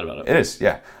don't feel bad about it. It is,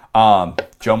 yeah.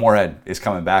 Joe Moorhead is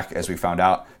coming back, as we found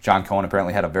out. John Cohen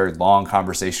apparently had a very long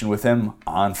conversation with him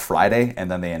on Friday, and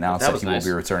then they announced that he will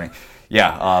be returning.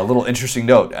 Yeah, a little interesting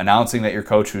note, announcing that your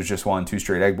coach, who's just won 2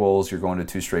 straight Egg Bowls, you're going to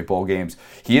 2 straight bowl games.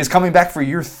 He is coming back for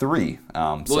year 3.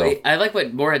 I like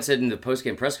what Moorhead said in the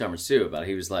post-game press conference, too, about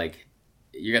he was like,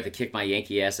 you got to kick my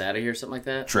Yankee ass out of here, something like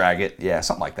that? Drag it. Yeah,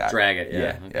 something like that. Drag it,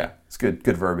 yeah. Yeah. It's good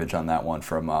verbiage on that one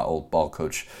from old ball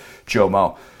coach Joe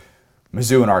Mo.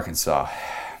 Mizzou and Arkansas.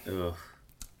 Ugh.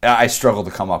 I struggled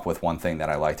to come up with one thing that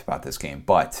I liked about this game,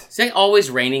 but... Is it always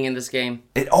raining in this game?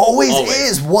 It always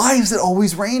is. Why is it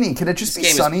always raining? Can it just be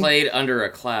sunny? This game is played under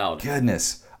a cloud.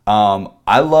 Goodness.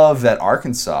 I love that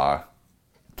Arkansas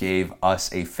gave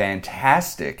us a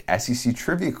fantastic SEC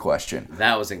trivia question.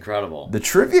 That was incredible. The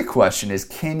trivia question is,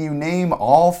 can you name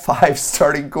all 5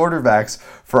 starting quarterbacks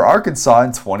for Arkansas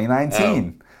in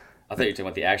 2019? I thought you were talking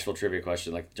about the actual trivia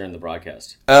question, like during the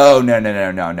broadcast. Oh,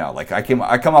 no. Like I come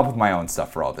up with my own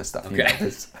stuff for all this stuff.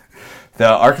 Okay. The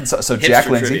Arkansas, so Jack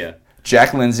Lindsey. Trivia.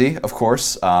 Jack Lindsey, of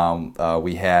course.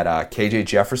 We had KJ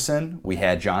Jefferson. We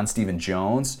had John Stephen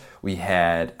Jones. We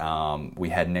had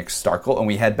Nick Starkel, and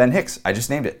we had Ben Hicks. I just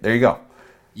named it. There you go.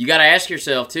 You got to ask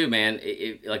yourself too, man.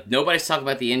 Like nobody's talking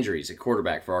about the injuries at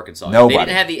quarterback for Arkansas.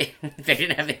 Nobody. They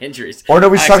didn't have the injuries. Or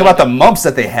nobody's talking about the mumps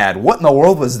that they had. What in the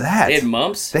world was that? They had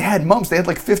mumps. They had mumps. They had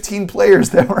like 15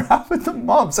 players that were out with the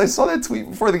mumps. I saw that tweet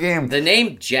before the game. The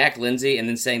name Jack Lindsey and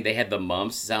then saying they had the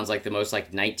mumps sounds like the most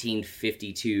like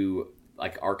 1952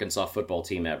 like Arkansas football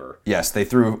team ever. Yes, they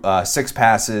threw 6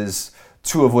 passes,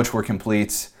 2 of which were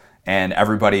complete. and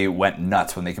everybody went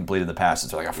nuts when they completed the pass.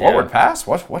 It's like a forward pass?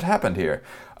 What happened here?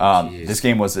 This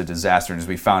game was a disaster, and as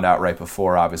we found out right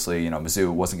before, obviously,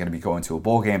 Mizzou wasn't going to be going to a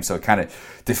bowl game, so it kind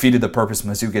of defeated the purpose.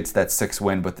 Mizzou gets that 6th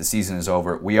win, but the season is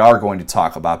over. We are going to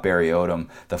talk about Barry Odom,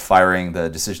 the firing, the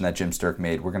decision that Jim Sterk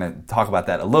made. We're going to talk about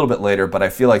that a little bit later, but I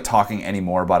feel like talking any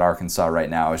more about Arkansas right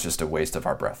now is just a waste of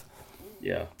our breath.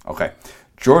 Yeah. Okay.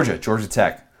 Georgia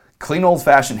Tech. Clean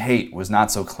old-fashioned hate was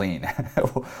not so clean.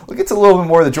 We'll get to a little bit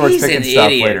more of the George Pickens stuff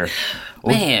later.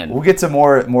 We'll get to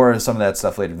more of some of that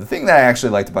stuff later. The thing that I actually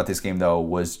liked about this game, though,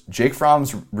 was Jake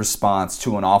Fromm's response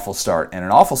to an awful start. And an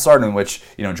awful start in which,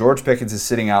 George Pickens is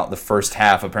sitting out the first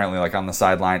half, apparently, like on the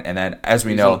sideline. And then, as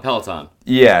we know... on the Peloton.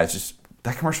 Yeah, it's just...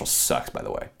 That commercial sucks, by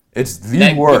the way. It's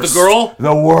the worst. With the girl?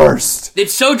 The worst.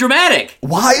 It's so dramatic.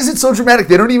 Why is it so dramatic?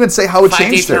 They don't even say how it changed her.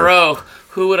 5 days in a row.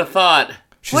 Who would have thought?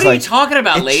 What are you talking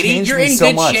about, lady? You're in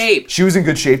good shape. She was in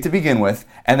good shape to begin with.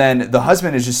 And then the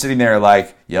husband is just sitting there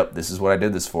like, yep, this is what I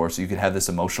did this for, so you could have this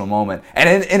emotional moment.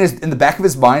 And in the back of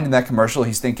his mind in that commercial,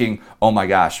 he's thinking, oh my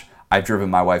gosh, I've driven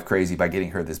my wife crazy by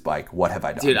getting her this bike. What have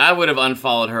I done? Dude, I would have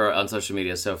unfollowed her on social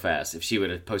media so fast if she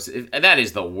would have posted. That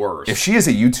is the worst. If she is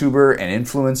a YouTuber, an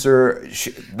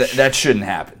influencer, that shouldn't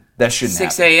happen. That shouldn't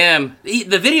 6 happen. a.m.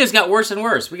 The videos got worse and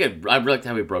worse. I liked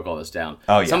how we broke all this down.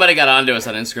 Oh, yeah. Somebody got onto us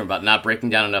on Instagram about not breaking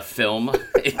down enough film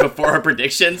before our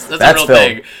predictions. That's a real film.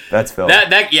 thing. That's film.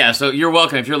 Yeah, so you're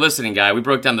welcome. If you're listening, guy, we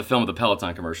broke down the film of the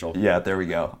Peloton commercial. Yeah, there we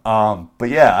go. But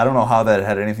yeah, I don't know how that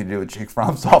had anything to do with Jake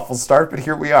Fromm's awful start, but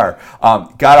here we are.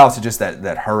 Got off to just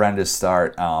that horrendous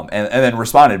start, and then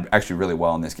responded actually really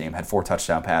well in this game. Had 4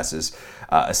 touchdown passes,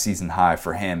 a season high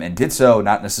for him, and did so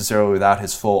not necessarily without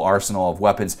his full arsenal of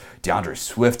weapons. DeAndre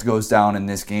Swift goes down in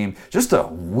this game. Just a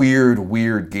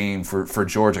weird game for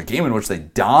Georgia. A game in which they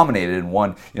dominated and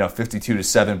won,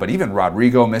 52-7. But even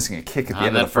Rodrigo missing a kick at the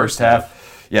end of the first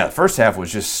half. Yeah, the first half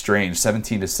was just strange.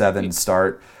 17-7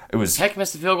 start. It was Tech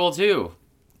missed a field goal too.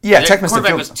 Yeah, Tech missed a field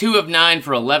goal. Quarterback was 2 of 9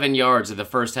 for 11 yards in the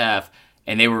first half,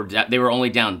 and they were only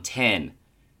down 10.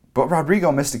 But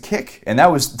Rodrigo missed a kick, and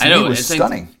that was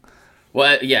stunning.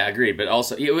 Well, yeah, agreed. But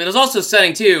also, it was also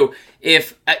stunning too.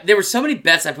 If there were so many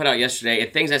bets I put out yesterday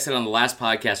and things I said on the last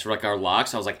podcast for like our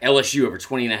locks, I was like LSU over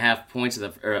 20.5 points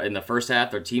in the first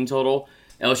half, their team total.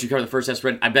 LSU covered the first half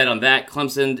spread. I bet on that.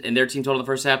 Clemson and their team total in the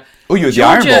first half. Oh, you had the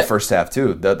Iron Bowl first half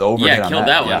too. The over yeah, killed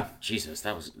that one. Yeah. Jesus,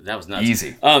 that was nuts.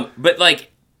 Easy. But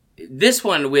like this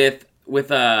one with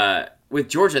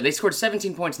Georgia, they scored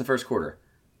 17 points in the first quarter.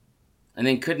 And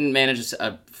then couldn't manage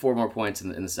 4 more points in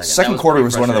the second. Second quarter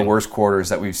was one of the worst quarters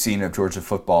that we've seen of Georgia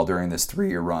football during this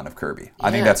 3-year run of Kirby. Yeah.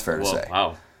 I think that's fair to say.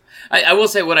 Wow. I will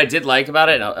say what I did like about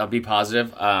it, and I'll be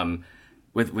positive,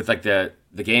 with like the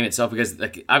game itself, because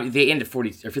like they ended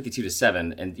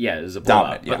 52-7, and yeah, it was a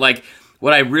blowout. Yeah. But like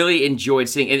what I really enjoyed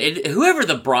seeing, and whoever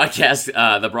the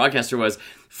broadcaster was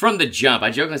from the jump,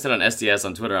 I jokingly said on SDS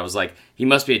on Twitter, I was like, he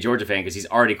must be a Georgia fan because he's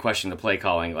already questioning the play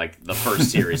calling like the first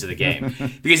series of the game,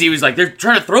 because he was like, they're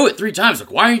trying to throw it 3 times.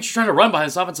 Like, why aren't you trying to run behind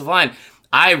this offensive line?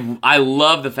 I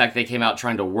love the fact they came out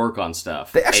trying to work on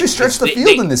stuff. They actually stretched the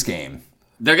field in this game.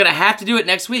 They're going to have to do it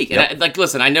next week. Yep. And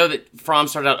listen, I know that Fromm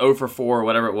started out 0 for 4 or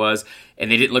whatever it was, and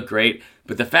they didn't look great.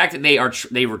 But the fact that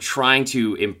they were trying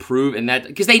to improve in that,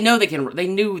 because they knew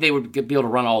they would be able to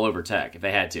run all over Tech if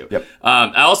they had to. Yep.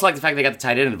 I also like the fact they got the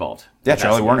tight end involved. Yeah,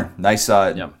 Charlie Warner. Nice.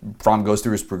 Fromm goes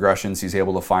through his progressions. He's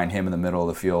able to find him in the middle of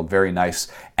the field. Very nice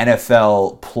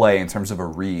NFL play in terms of a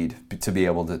read to be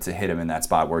able to hit him in that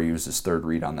spot where he was his 3rd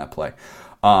read on that play.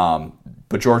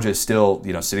 But Georgia is still,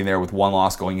 sitting there with 1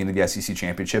 loss going into the SEC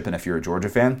championship. And if you're a Georgia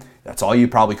fan, that's all you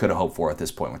probably could have hoped for at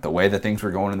this point. With the way that things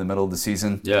were going in the middle of the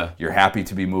season, yeah, you're happy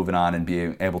to be moving on and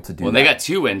being able to do that. Well, they got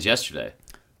 2 wins yesterday.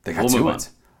 They got 2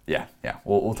 wins. Yeah.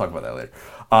 We'll talk about that later.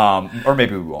 Or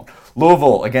maybe we won't.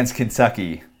 Louisville against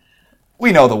Kentucky.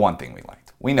 We know the one thing we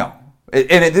liked. We know.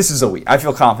 This is a we. I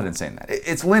feel confident saying that.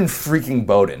 It's Lynn freaking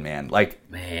Bowden, man.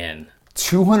 Man.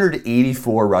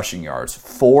 284 rushing yards,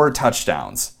 4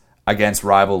 touchdowns against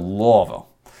rival Louisville.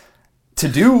 To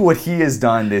do what he has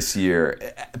done this year,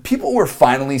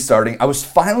 I was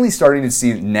finally starting to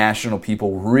see national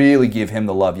people really give him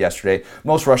the love yesterday.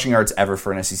 Most rushing yards ever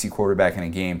for an SEC quarterback in a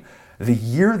game. The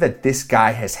year that this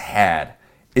guy has had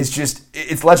is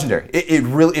it's legendary.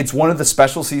 It's one of the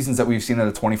special seasons that we've seen in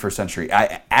the 21st century.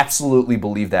 I absolutely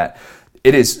believe that.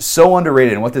 It is so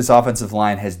underrated in what this offensive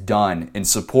line has done in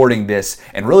supporting this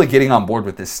and really getting on board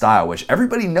with this style, which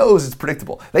everybody knows is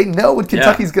predictable. They know what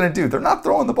Kentucky's going to do. They're not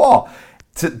throwing the ball.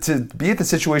 To be at the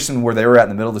situation where they were at in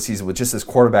the middle of the season with just this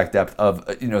quarterback depth of,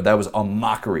 that was a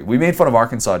mockery. We made fun of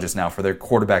Arkansas just now for their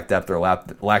quarterback depth or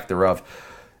lack thereof.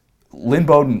 Lynn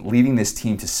Bowden leading this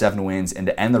team to 7 wins and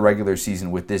to end the regular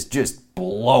season with this just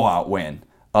blowout win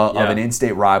of an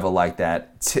in-state rival like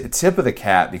that, tip of the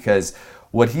cap, because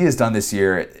what he has done this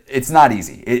year, it's not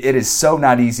easy. It is so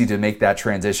not easy to make that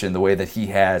transition the way that he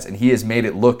has, and he has made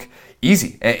it look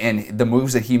easy. And the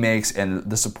moves that he makes and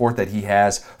the support that he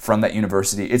has from that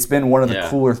university, it's been one of the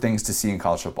cooler things to see in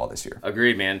college football this year.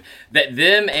 Agreed, man. That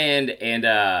them and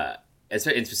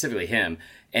specifically him,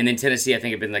 and then Tennessee, I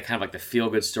think, have been kind of like the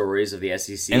feel-good stories of the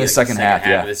SEC in the second half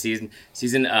of the season.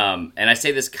 And I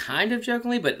say this kind of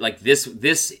jokingly, but like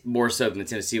this more so than the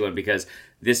Tennessee one, because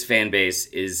this fan base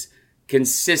is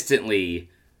consistently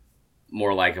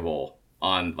more likable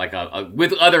on like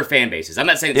with other fan bases. I'm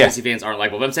not saying Tennessee fans aren't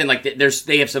likable, but I'm saying like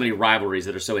they have so many rivalries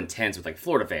that are so intense with like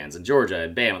Florida fans and Georgia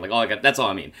and Bama, like all that. That's all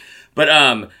I mean.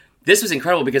 But this was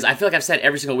incredible because I feel like I've said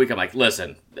every single week, I'm like,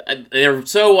 listen, they're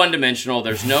so one-dimensional.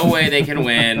 There's no way they can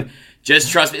win.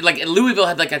 Just trust me. Like Louisville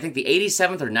had like I think the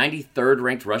 87th or 93rd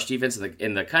ranked rush defense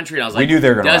in the country, and I was like, we knew they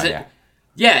were going to win.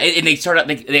 Yeah, and they started.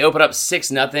 They opened up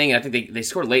 6-0. And I think they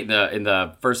scored late in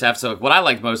the first half. So what I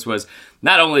liked most was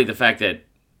not only the fact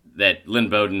that Lynn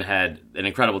Bowden had an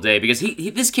incredible day, because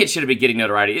this kid should have been getting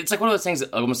notoriety. It's like one of those things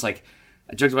that almost like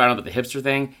I joked about the hipster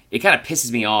thing. It kind of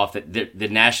pisses me off that the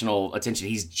national attention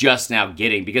he's just now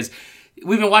getting, because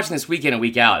we've been watching this week in and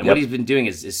week out, and what he's been doing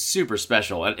is super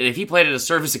special. And if he played at a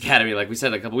service academy, like we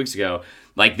said a couple weeks ago,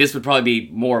 like this would probably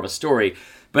be more of a story.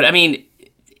 But I mean,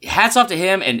 hats off to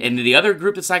him, and the other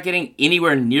group that's not getting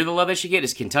anywhere near the love they should get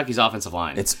is Kentucky's offensive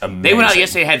line. It's amazing. They went out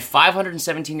yesterday, had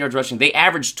 517 yards rushing. They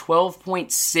averaged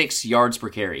 12.6 yards per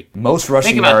carry. Most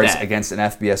rushing yards against an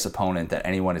FBS opponent that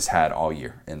anyone has had all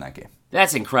year in that game.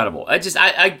 That's incredible.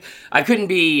 I couldn't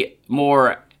be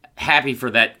more happy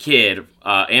for that kid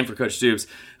and for Coach Stoops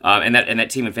and that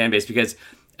team and fan base, because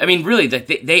I mean, really,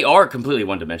 they are completely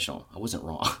one-dimensional. I wasn't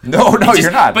wrong. No, you're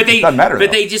not. It doesn't matter.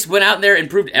 But they just went out there and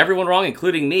proved everyone wrong,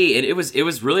 including me, and it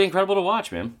was really incredible to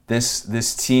watch, man.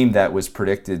 This team that was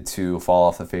predicted to fall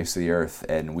off the face of the earth,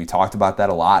 and we talked about that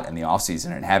a lot in the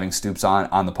offseason, and having Stoops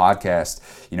on the podcast,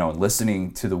 and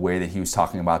listening to the way that he was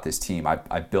talking about this team,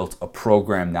 I built a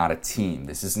program, not a team.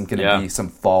 This isn't going to be some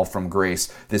fall from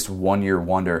grace, this one-year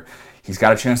wonder. He's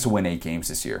got a chance to win 8 games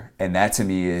this year, and that to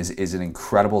me is an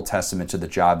incredible testament to the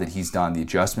job that he's done, the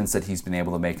adjustments that he's been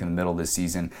able to make in the middle of this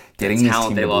season, getting this team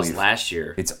to they lost last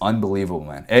year. It's unbelievable,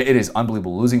 man. It is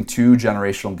unbelievable. Losing 2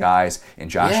 generational guys in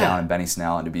Josh Allen and Benny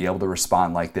Snell, and to be able to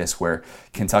respond like this, where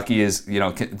Kentucky is,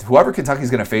 whoever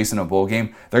Kentucky's going to face in a bowl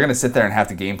game, they're going to sit there and have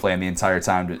to game plan the entire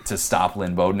time to stop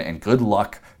Lynn Bowden, and good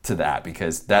luck to that,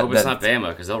 because I hope it's not Bama,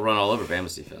 because they'll run all over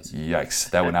Bama's defense. Yikes,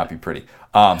 that would not be pretty.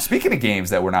 Speaking of games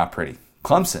that were not pretty,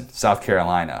 Clemson, South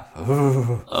Carolina.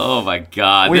 Ooh. Oh my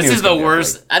God, this is the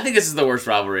worst. I think this is the worst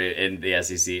rivalry in the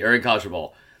SEC or in college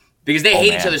football, because they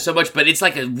hate each other so much, but it's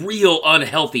like a real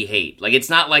unhealthy hate. Like it's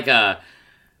not like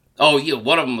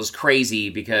one of them was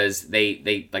crazy because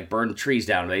they like burned trees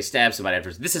down or they stabbed somebody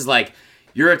afterwards. This is like,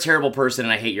 you're a terrible person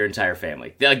and I hate your entire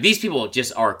family. Like these people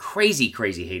just are crazy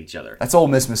hate each other. That's Ole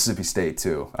Miss, Mississippi State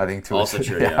too. I think too. Also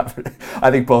true. Yeah.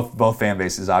 I think both fan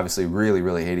bases obviously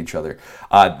really hate each other.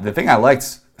 The thing I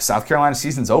liked, South Carolina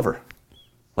season's over.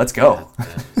 Let's go.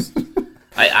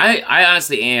 I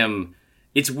honestly am.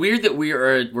 It's weird that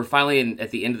we're finally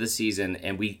at the end of the season,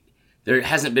 and there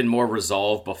hasn't been more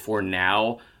resolve before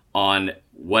now on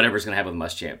whatever's going to happen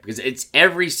with Muschamp, because it's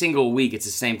every single week it's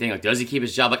the same thing. Like, does he keep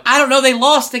his job? Like, I don't know, they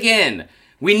lost again.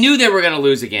 We knew they were going to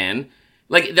lose again.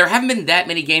 Like, there haven't been that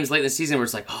many games late in the season where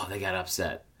it's like, oh, they got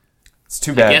upset. It's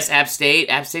too bad. I guess App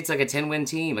State's like a 10-win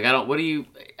team. Like, I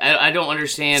don't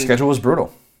understand. Schedule was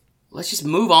brutal. Let's just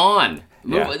move on.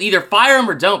 Either fire him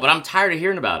or don't, but I'm tired of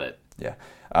hearing about it. Yeah.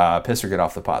 Piss or get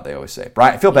off the pot, they always say.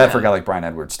 I feel bad for a guy like Brian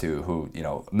Edwards, too, who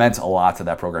meant a lot to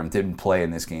that program. Didn't play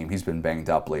in this game. He's been banged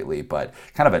up lately, but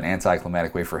kind of an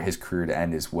anticlimactic way for his career to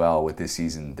end as well, with this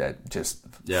season that just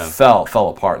fell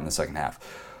apart in the second half.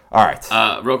 All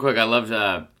right. Real quick, I loved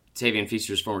Tavian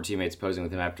Feaster's former teammates posing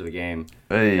with him after the game.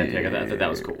 Hey. I thought that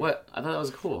was cool. What? I thought that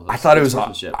was cool. I thought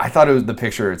it was the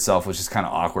picture itself was just kind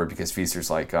of awkward, because Feaster's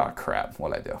like, oh, crap,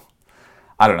 what'd I do?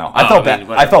 I don't know. I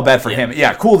felt bad for him.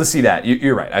 Yeah, cool to see that.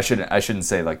 You're right. I shouldn't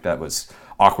say like that was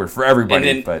awkward for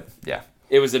everybody, but yeah.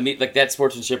 It was like that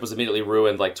sportsmanship was immediately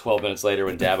ruined like 12 minutes later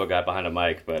when Dabo got behind a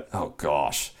mic. But oh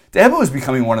gosh, Dabo is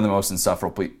becoming one of the most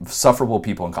insufferable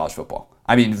people in college football.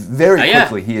 I mean, very Yeah.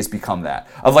 quickly he has become that.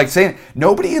 Of like saying,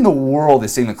 nobody in the world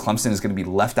is saying that Clemson is going to be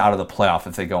left out of the playoff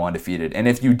if they go undefeated. And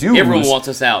if you do Everyone lose, wants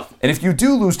us out. and if you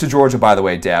do lose to Georgia, by the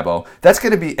way, Dabo, that's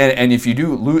going to be, and if you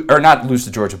do lose, or not lose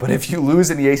to Georgia, but if you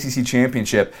lose in the ACC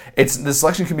championship, the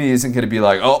selection committee isn't going to be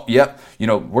like, oh, yep,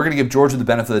 we're going to give Georgia the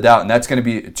benefit of the doubt, and that's going to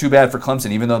be too bad for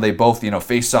Clemson, even though they both,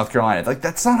 face South Carolina. Like,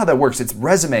 that's not how that works. It's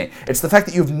resume. It's the fact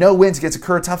that you have no wins against a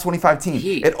current top 25 team.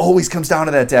 It always comes down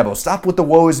to that, Dabo. Stop with the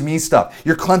woe is me stuff.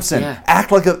 You're Clemson. Yeah.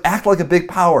 Act like a big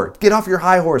power. Get off your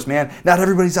high horse, man. Not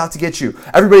everybody's out to get you.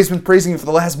 Everybody's been praising you for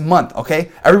the last month,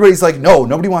 okay? Everybody's like, no,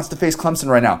 nobody wants to face Clemson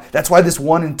right now. That's why this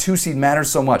 1 and 2 seed matters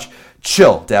so much.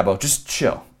 Chill, Dabo. Just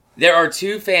chill. There are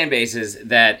two fan bases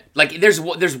that, like, there's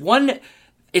one.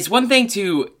 It's one thing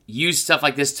to use stuff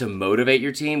like this to motivate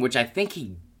your team, which I think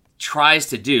he tries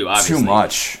to do, obviously. Too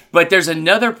much. But there's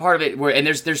another part of it where, and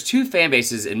there's two fan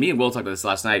bases, and me and Will talked about this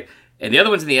last night, and the other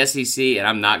one's in the SEC, and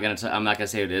I'm not gonna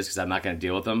say who it is because I'm not gonna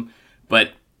deal with them.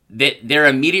 But their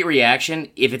immediate reaction,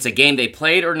 if it's a game they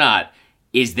played or not,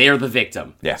 is they're the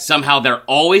victim. Yeah. Somehow they're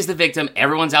always the victim.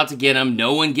 Everyone's out to get them.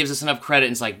 No one gives us enough credit.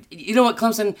 And it's like, you know what,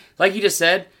 Clemson? Like you just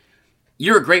said,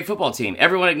 you're a great football team.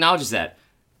 Everyone acknowledges that.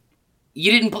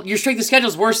 Your strength of schedule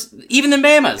is worse even than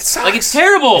Bama's. Like, it's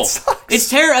terrible. It's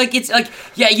terrible. Like, it's like,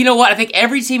 yeah, you know what? I think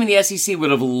every team in the SEC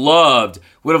would have loved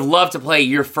to play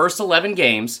your first 11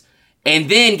 games and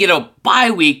then get a bye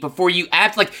week before you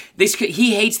act like this.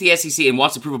 He hates the SEC and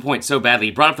wants to prove a point so badly.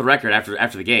 He brought up the record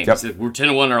after the game. Yep. He said, we're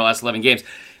 10-1 in our last 11 games.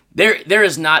 There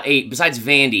is not besides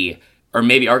Vandy or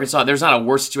maybe Arkansas, there's not a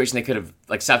worse situation they could have,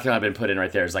 like, South Carolina been put in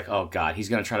right there. It's like, oh God, he's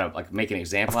going to try to, like, make an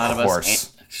example out of us. Of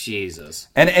course. Jesus.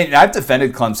 And I've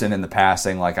defended Clemson in the past,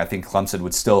 saying, like, I think Clemson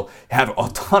would still have a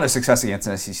ton of success against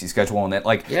an SEC schedule, and that,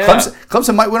 like, Yeah.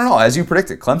 Clemson might win it all, as you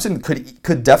predicted. Clemson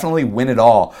could definitely win it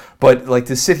all, but, like,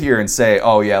 to sit here and say,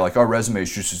 oh yeah, like, our resume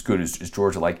is just as good as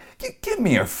Georgia, like, give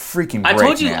me a freaking break,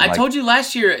 man. I told you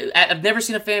last year. I've never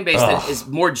seen a fan base that is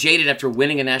more jaded after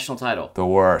winning a national title. The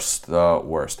worst.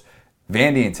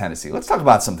 Vandy and Tennessee. Let's talk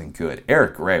about something good.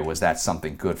 Eric Gray was that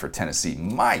something good for Tennessee.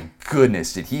 My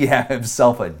goodness, did he have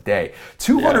himself a day.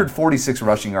 246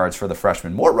 rushing yards for the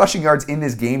freshman. More rushing yards in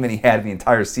this game than he had the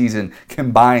entire season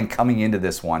combined coming into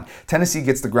this one. Tennessee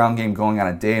gets the ground game going on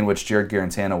a day in which Jared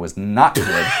Garantano was not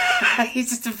good.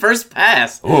 He's just the first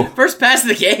pass. Ooh. First pass of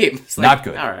the game. It's like, Not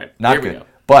good. All right. Not here we good. go.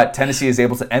 But Tennessee is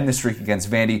able to end the streak against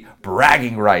Vandy.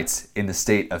 Bragging rights in the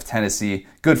state of Tennessee.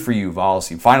 Good for you, Vols.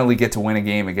 You finally get to win a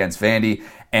game against Vandy.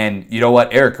 And you know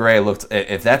what? Eric Gray looked,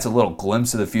 if that's a little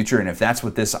glimpse of the future, and if that's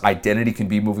what this identity can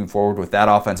be moving forward with that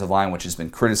offensive line, which has been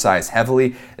criticized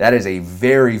heavily, that is a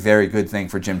very, very good thing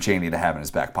for Jim Chaney to have in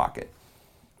his back pocket.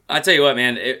 I tell you what,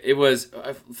 man, it was.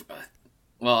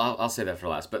 Well, I'll say that for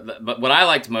last. But what I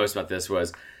liked most about this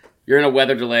was you're in a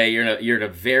weather delay. You're in a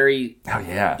very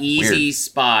easy Weird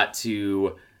spot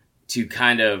to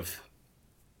kind of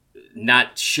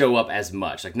not show up as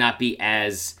much, like not be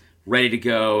as ready to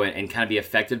go and kind of be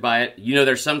affected by it.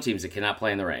 There's some teams that cannot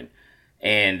play in the rain.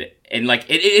 And like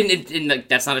like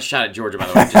that's not a shot at Georgia, by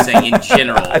the way. I'm just saying in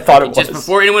general. I thought it was. Just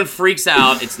before anyone freaks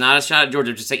out, it's not a shot at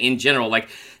Georgia. I'm just saying in general, like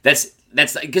that's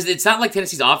because it's not like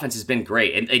Tennessee's offense has been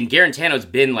great, and Garantano's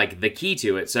been like the key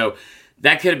to it. So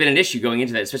that could have been an issue going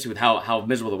into that, especially with how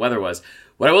miserable the weather was.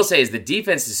 What I will say is the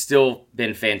defense has still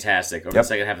been fantastic over the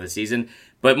second half of the season.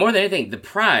 But more than anything, the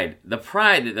pride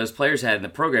that those players had in the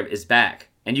program is back.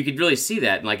 And you could really see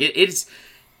that. And like it's,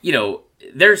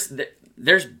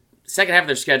 there's second half of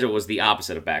their schedule was the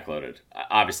opposite of backloaded,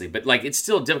 obviously. But like it's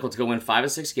still difficult to go win 5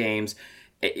 of 6 games.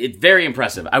 It's very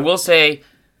impressive. I will say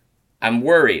I'm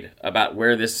worried about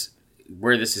where this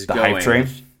is going. The hype train?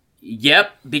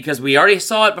 Yep, because we already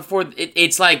saw it before.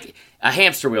 It's like a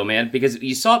hamster wheel, man. Because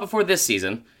you saw it before this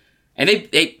season, and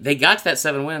they got to that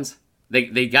 7 wins.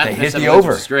 They got to that 7 wins,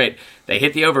 which is great. They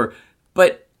hit the over,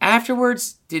 but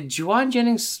afterwards, did Juwan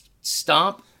Jennings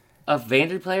stomp a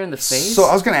Vandy player in the face? So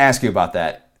I was going to ask you about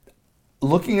that.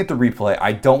 Looking at the replay,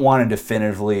 I don't want to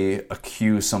definitively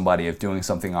accuse somebody of doing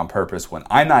something on purpose when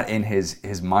I'm not in his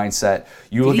mindset.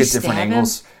 You look at different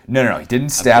angles. No. He didn't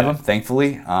stab him,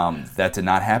 thankfully. That did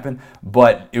not happen.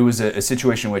 But it was a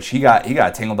situation in which he got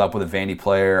tangled up with a Vandy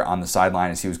player on the sideline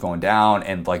as he was going down,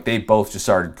 and like they both just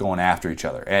started going after each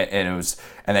other. And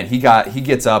then he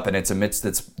gets up, and it's amidst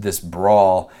this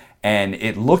brawl, and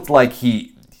it looked like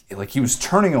like he was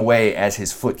turning away as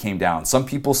his foot came down. Some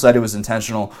people said it was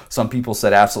intentional. Some people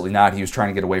said absolutely not. He was trying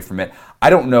to get away from it. I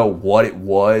don't know what it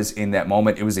was in that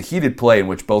moment. It was a heated play in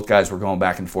which both guys were going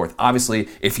back and forth. Obviously,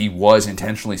 if he was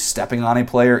intentionally stepping on a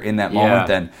player in that moment,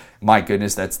 then my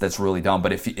goodness, that's really dumb.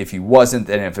 But if he wasn't,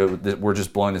 and if we're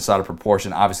just blowing this out of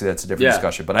proportion, obviously that's a different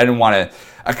discussion. But I didn't want to,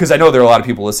 because I know there are a lot of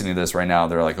people listening to this right now.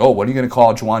 They're like, oh, what are you going to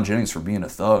call Juwan Jennings for being a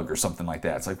thug or something like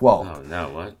that? It's like, well. Oh, no,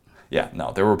 what? Yeah,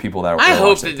 no, there were people that were. I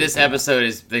hope that this episode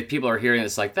is that people are hearing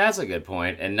this like that's a good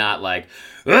point and not like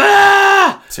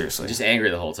ah! Seriously, just angry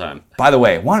the whole time. By the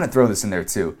way, wanted to throw this in there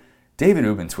too. David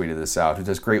Ubben tweeted this out, who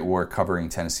does great work covering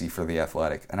Tennessee for The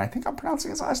Athletic, and I think I'm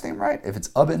pronouncing his last name right. If it's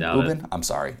Ubben, I'm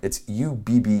sorry, it's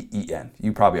Ubben.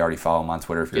 You probably already follow him on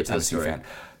Twitter if you're a Tennessee fan.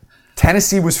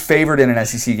 Tennessee was favored in an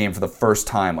SEC game for the first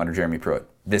time under Jeremy Pruitt.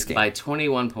 This game by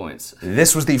 21 points.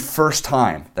 This was the first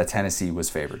time that Tennessee was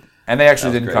favored. And they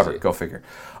actually didn't cover it. Go figure.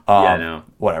 I know.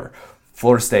 Whatever.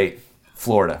 Florida State,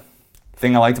 Florida.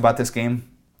 Thing I liked about this game,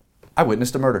 I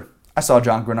witnessed a murder. I saw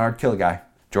John Grenard kill a guy.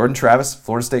 Jordan Travis,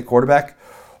 Florida State quarterback.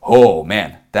 Oh,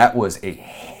 man. That was a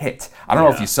hit. I don't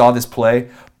know if you saw this play,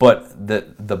 but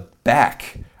the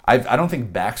back, I don't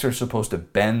think backs are supposed to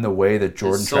bend the way that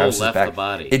Jordan Travis' left back. The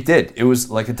body. It did. It was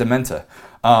like a Dementa.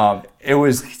 It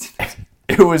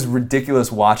was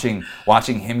ridiculous watching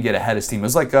him get ahead of steam. It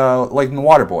was like in The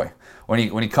Waterboy when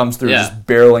he comes through just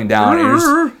barreling down.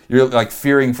 And you're like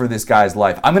fearing for this guy's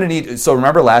life. I'm gonna need. So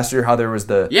remember last year how there was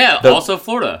also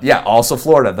Florida. Yeah, also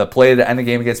Florida. The play to end the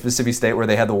game against Mississippi State where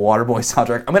they had the Waterboy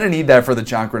soundtrack. I'm gonna need that for the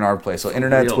John Grenard play. So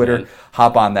internet, Twitter, man.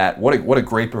 Hop on that. What a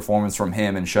great performance from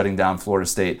him in shutting down Florida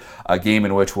State. A game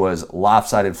in which was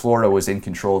lopsided. Florida was in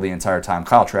control the entire time.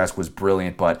 Kyle Trask was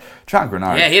brilliant, but John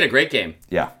Grenard. Yeah, he had a great game.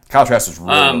 Yeah, Kyle Trask was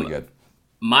really good.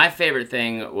 My favorite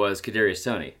thing was Kadarius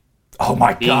Toney. Oh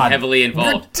my God! Being heavily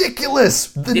involved.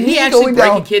 Ridiculous. Did he actually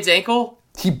break a kid's ankle?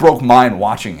 He broke mine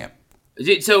watching him.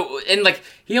 So, and like,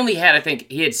 he only had, I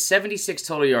think, he had 76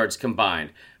 total yards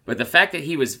combined. But the fact that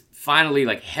he was finally,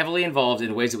 like, heavily involved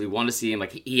in ways that we want to see him,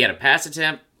 like, he had a pass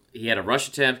attempt, he had a rush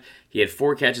attempt, he had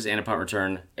 4 catches and a punt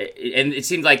return. And it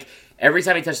seemed like every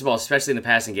time he touched the ball, especially in the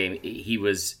passing game, he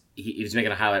was making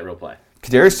a highlight reel play.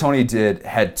 Kadarius Toney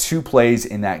had 2 plays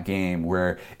in that game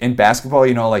where in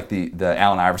basketball, like the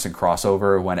Allen Iverson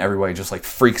crossover when everybody just like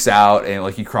freaks out and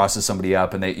like he crosses somebody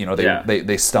up and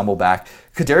they stumble back.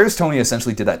 Kadarius Toney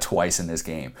essentially did that twice in this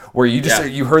game where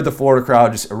you heard the Florida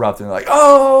crowd just erupt and they're like,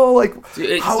 oh, like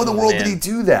how in the world did he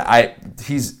do that?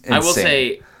 He's insane. I will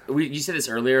say, you said this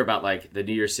earlier about like the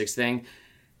New Year's Six thing.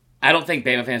 I don't think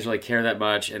Bama fans really care that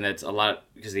much, and that's a lot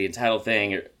because of the entitled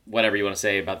thing or whatever you want to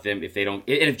say about them. If they don't,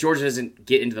 and if Georgia doesn't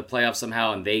get into the playoffs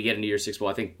somehow and they get a New Year's Six bowl,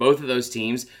 I think both of those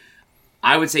teams,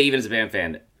 I would say even as a Bama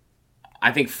fan,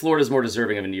 I think Florida's more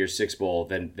deserving of a New Year's Six bowl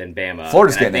than Bama.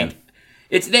 Florida's getting in.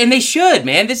 And they should,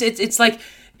 man. It's like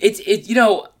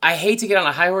I hate to get on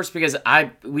a high horse because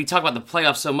we talk about the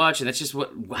playoffs so much, and that's just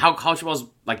how college football is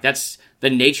like. That's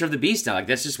the nature of the beast now. Like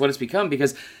that's just what it's become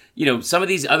because. Some of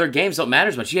these other games don't matter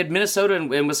as much. You had Minnesota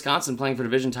and Wisconsin playing for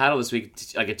division title this week,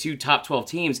 like a 2 top 12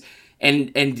 teams,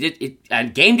 and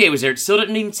game day was there. It still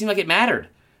didn't even seem like it mattered.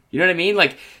 You know what I mean?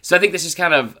 Like, so I think this is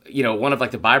kind of one of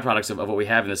like the byproducts of what we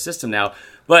have in the system now.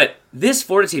 But this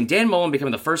Florida team, Dan Mullen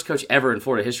becoming the first coach ever in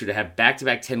Florida history to have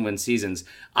back-to-back 10-win seasons.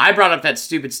 I brought up that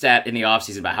stupid stat in the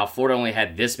offseason about how Florida only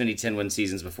had this many 10-win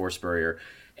seasons before Spurrier,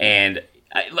 and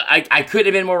I couldn't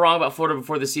have been more wrong about Florida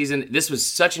before the season. This was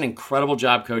such an incredible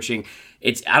job coaching.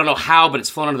 I don't know how, but it's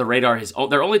flown under the radar.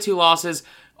 Their only 2 losses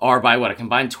are by a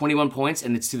combined 21 points,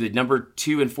 and it's to the number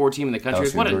 2 and 4 team in the country.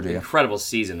 What an incredible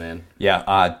season, man.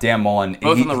 Yeah, Dan Mullen.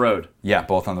 Both on the road. Yeah,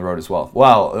 both on the road as well.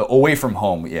 Well, away from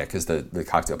home, because the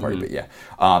cocktail party, but yeah.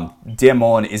 Dan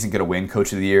Mullen isn't going to win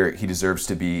Coach of the Year. He deserves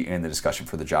to be in the discussion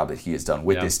for the job that he has done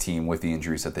with this team, with the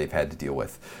injuries that they've had to deal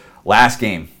with. Last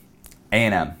game,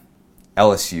 A&M.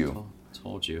 LSU.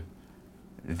 Told you.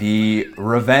 The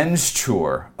revenge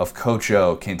tour of Coach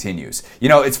O continues.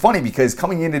 It's funny because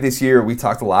coming into this year, we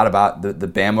talked a lot about the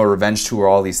Bama revenge tour,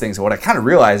 all these things. And what I kind of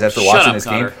realized after watching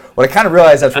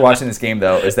this game,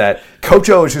 though, is that Coach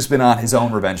O has just been on his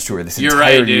own revenge tour this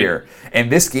entire year. And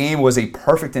this game was a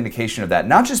perfect indication of that.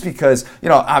 Not just because,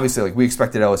 obviously, like we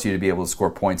expected LSU to be able to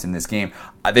score points in this game.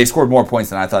 They scored more points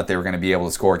than I thought they were going to be able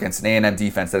to score against an A&M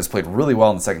defense that has played really well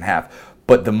in the second half.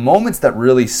 But the moments that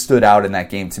really stood out in that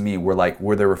game to me were like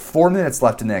where there were 4 minutes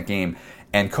left in that game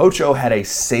And Coach O had a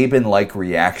Saban-like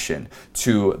reaction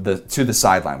to the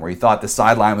sideline, where he thought the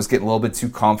sideline was getting a little bit too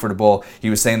comfortable. He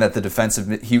was saying that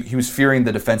he was fearing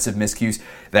the defensive miscues.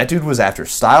 That dude was after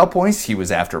style points. He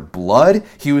was after blood.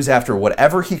 He was after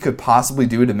whatever he could possibly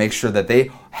do to make sure that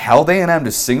they held A&M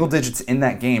to single digits in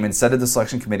that game and said to the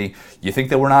selection committee, you think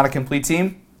that we're not a complete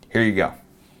team? Here you go.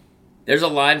 There's a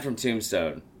line from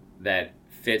Tombstone that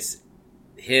fits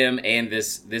him and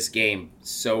this game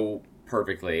so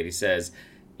perfectly. And he says,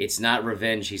 it's not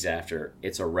revenge he's after,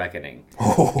 it's a reckoning.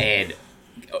 Oh. And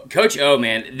Coach O,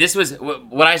 man, this was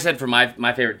what I said for my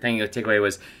favorite thing to take away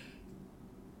was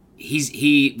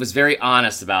he was very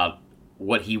honest about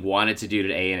what he wanted to do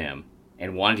to A&M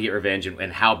and wanted to get revenge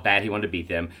and how bad he wanted to beat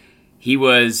them. He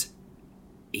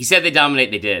said they dominate,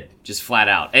 and they did, just flat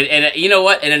out. And you know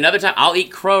what? And another time, I'll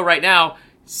eat crow right now,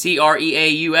 Creaux.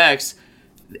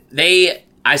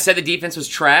 I said the defense was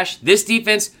trash. This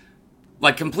defense,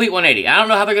 like complete 180. I don't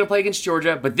know how they're going to play against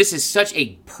Georgia, but this is such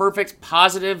a perfect,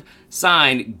 positive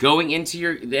sign going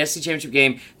into the SEC championship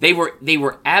game. They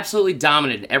were absolutely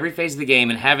dominant in every phase of the game,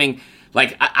 and having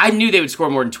I knew they would score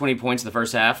more than 20 points in the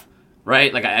first half,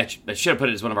 right? Like I should have put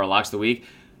it as one of our locks of the week.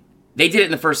 They did it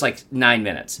in the first 9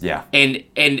 minutes. Yeah. And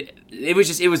it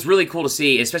was really cool to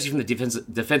see, especially from the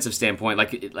defensive standpoint.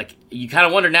 Like you kind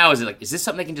of wonder now, is this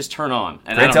something they can just turn on?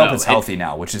 And Grant Delpit's healthy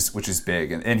now, which is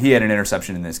big. And he had an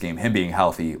interception in this game. Him being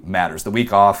healthy matters. The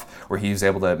week off where he was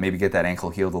able to maybe get that ankle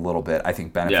healed a little bit, I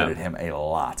think benefited him a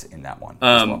lot in that one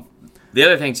as well. The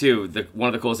other thing too, one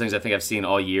of the coolest things I think I've seen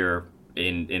all year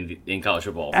in college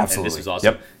football. Absolutely. And this was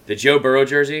awesome. Yep. The Joe Burrow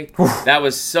jersey. That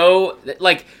was so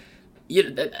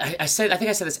I said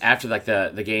this after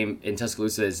the game in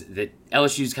Tuscaloosa, is that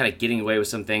LSU's kind of getting away with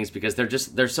some things because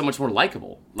they're so much more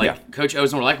likable. Coach O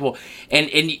is more likable, and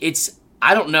it's,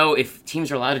 I don't know if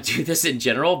teams are allowed to do this in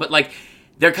general, but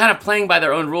they're kind of playing by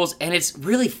their own rules, and it's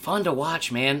really fun to watch,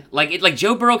 man. Like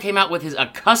Joe Burrow came out with a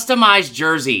customized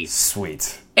jersey,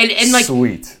 sweet, and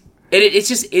sweet, and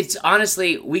it's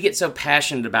honestly, we get so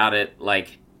passionate about it,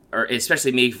 or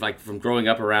especially me, from growing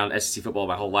up around SEC football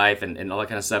my whole life and all that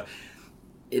kind of stuff.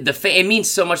 It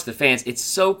means so much to the fans. It's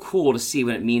so cool to see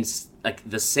when it means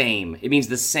the same. It means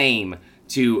the same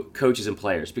to coaches and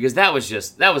players, because that was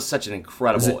such an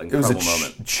incredible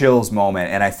moment. Chills moment.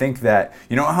 And I think that,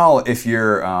 you know how if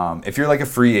you're like a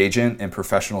free agent in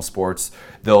professional sports,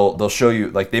 they'll show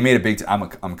you, they made a big I'm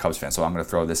a Cubs fan, so I'm going to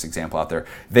throw this example out there.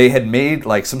 They had made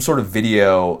some sort of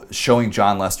video showing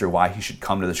John Lester why he should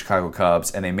come to the Chicago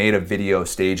Cubs, and they made a video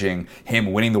staging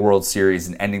him winning the World Series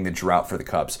and ending the drought for the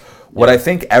Cubs. What I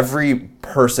think every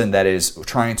person that is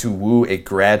trying to woo a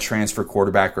grad transfer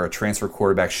quarterback or a transfer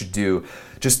quarterback should do,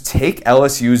 just take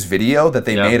LSU's video that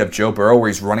they made of Joe Burrow where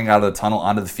he's running out of the tunnel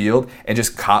onto the field, and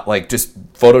just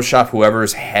Photoshop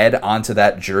whoever's head onto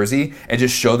that jersey and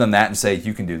just show them that and say,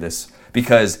 you can do this.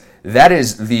 Because that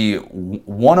is the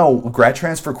grad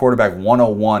transfer quarterback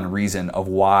 101 reason of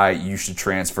why you should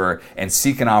transfer and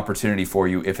seek an opportunity for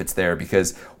you if it's there.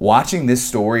 Because watching this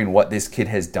story and what this kid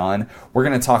has done, we're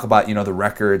going to talk about, the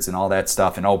records and all that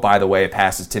stuff. And by the way, it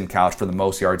passes Tim Couch for the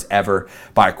most yards ever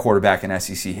by a quarterback in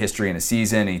SEC history in a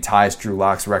season. He ties Drew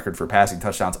Lock's record for passing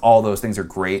touchdowns. All those things are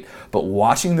great. But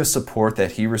watching the support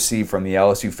that he received from the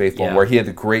LSU faithful, where he had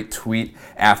the great tweet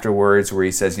afterwards where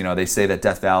he says, they say that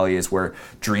Death Valley is where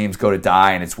dreams go to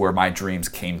die, and it's where my dreams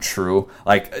came true.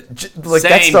 Same,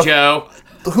 that stuff, Joe.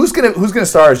 Who's gonna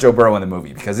star as Joe Burrow in the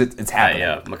movie? Because it's happening.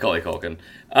 Yeah, Macaulay Culkin.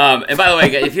 And by the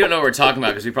way, if you don't know what we're talking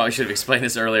about, because we probably should have explained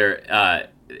this earlier,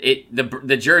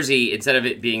 the jersey, instead of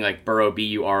it being Burrow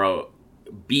Burrow,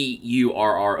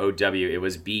 it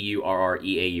was Burreaux.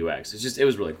 It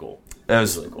was really cool. It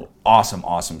was really cool.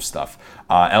 Awesome stuff.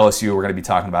 LSU, we're going to be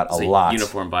talking about a lot.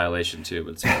 Uniform violation too,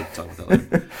 but we'll talk about that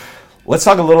later. Let's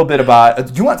talk a little bit about.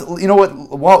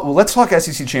 Let's talk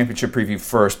SEC championship preview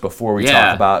first before we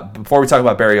talk about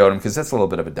Barry Odom, because that's a little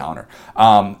bit of a downer.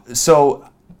 So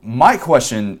my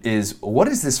question is, what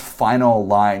is this final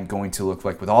line going to look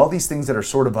like with all these things that are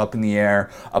sort of up in the air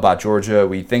about Georgia?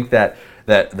 We think that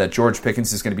George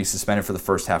Pickens is going to be suspended for the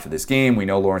first half of this game. We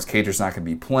know Lawrence Cager's not going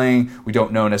to be playing. We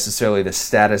don't know necessarily the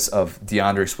status of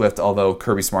DeAndre Swift, although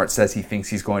Kirby Smart says he thinks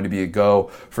he's going to be a go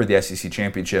for the SEC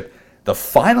championship. The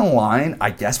final line, I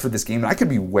guess, for this game, and I could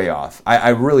be way off. I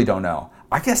really don't know.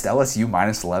 I guessed LSU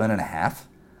minus 11.5.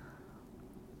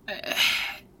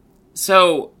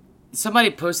 So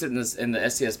somebody posted in the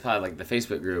SDS pod, the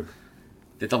Facebook group,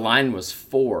 that the line was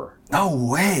 4. No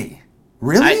way.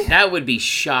 Really? That would be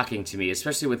shocking to me,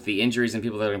 especially with the injuries and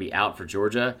people that are going to be out for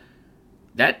Georgia.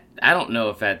 I don't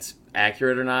know if that's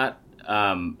accurate or not.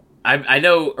 I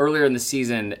know earlier in the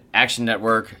season, Action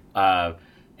Network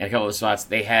and a couple of spots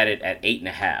they had it at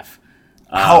 8.5.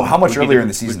 How much earlier in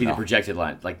the season? Would be the projected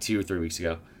line, like 2 or 3 weeks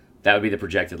ago. That would be the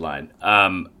projected line.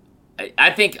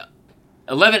 I think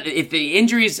 11. If the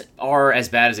injuries are as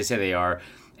bad as they say they are,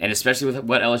 and especially with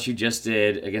what LSU just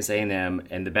did against A&M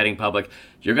and the betting public,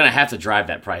 you're going to have to drive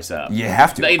that price up. You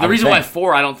have to. The reason why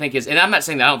 4, I don't think is, and I'm not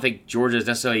saying that I don't think Georgia is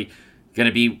necessarily going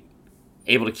to be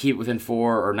able to keep within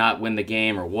 4 or not win the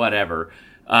game or whatever.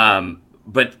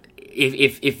 But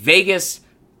if Vegas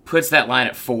puts that line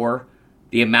at 4,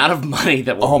 the amount of money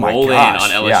that will roll in on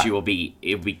LSU will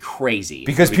be crazy.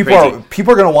 Because people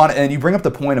are going to want, and you bring up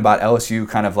the point about LSU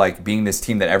kind of like being this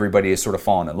team that everybody is sort of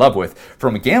fallen in love with.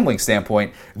 From a gambling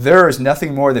standpoint, there is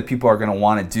nothing more that people are going to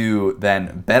want to do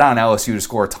than bet on LSU to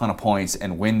score a ton of points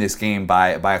and win this game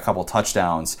by a couple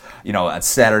touchdowns. On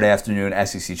Saturday afternoon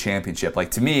SEC championship.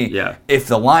 Like, to me, if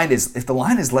the line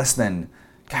is less than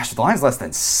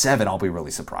 7, I'll be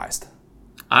really surprised.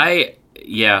 I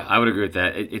would agree with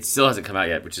that. It still hasn't come out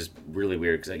yet, which is really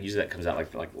weird because usually that comes out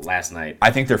like last night.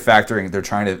 I think they're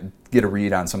trying to get a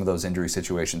read on some of those injury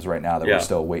situations right now that we're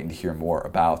still waiting to hear more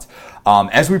about.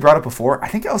 As we brought up before, I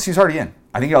think LSU's already in.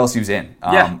 I think LSU's in.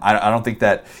 I don't think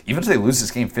that, even if they lose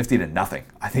this game 50-0,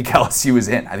 I think LSU is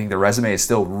in. I think their resume is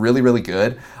still really, really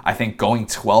good. I think going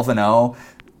 12-0,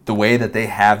 the way that they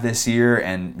have this year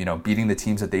and beating the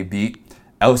teams that they beat,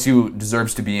 LSU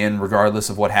deserves to be in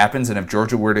regardless of what happens. And if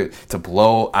Georgia were to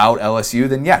blow out LSU,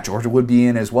 then Georgia would be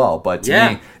in as well. But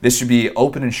to me, this should be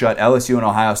open and shut. LSU and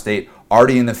Ohio State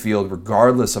already in the field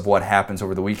regardless of what happens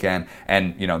over the weekend.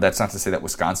 And, that's not to say that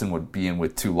Wisconsin would be in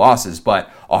with 2 losses,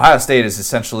 but Ohio State is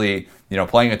essentially,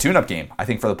 playing a tune-up game, I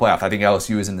think, for the playoff. I think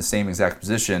LSU is in the same exact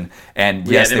position. And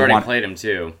yes, they've already played them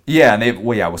too. Yeah, and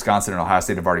Wisconsin and Ohio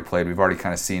State have already played. We've already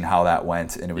kind of seen how that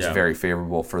went, and it was very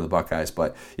favorable for the Buckeyes.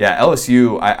 But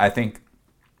LSU, I think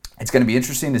it's going to be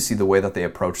interesting to see the way that they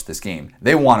approach this game.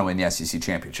 They want to win the SEC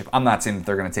championship. I'm not saying that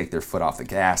they're going to take their foot off the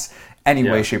gas any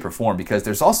way, shape, or form, because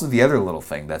there's also the other little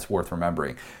thing that's worth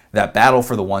remembering. That battle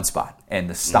for the 1 spot and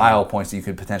the style points that you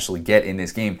could potentially get in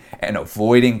this game and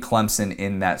avoiding Clemson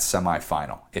in that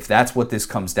semifinal. If that's what this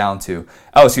comes down to,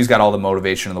 LSU's got all the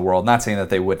motivation in the world. Not saying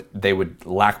that they would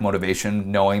lack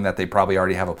motivation knowing that they probably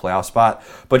already have a playoff spot,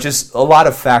 but just a lot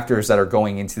of factors that are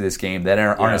going into this game that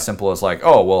aren't as simple as like,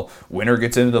 oh, well, winner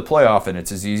gets into the playoff and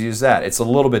it's as easy as that. It's a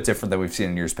little bit different than we've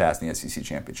seen in years past in the SEC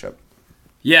championship.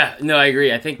 Yeah, no, I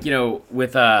agree. I think,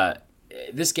 with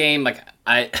this game, like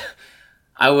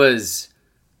I was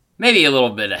maybe a little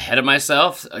bit ahead of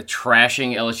myself,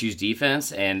 trashing LSU's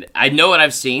defense, and I know what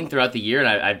I've seen throughout the year,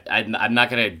 and I'm not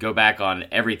going to go back on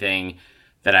everything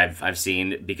that I've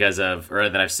seen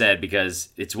that I've said because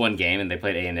it's one game and they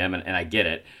played A&M, and I get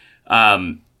it.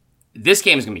 This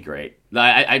game is going to be great.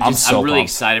 I'm really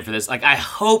excited for this. Like, I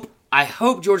hope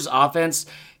Georgia's offense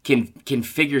can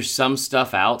figure some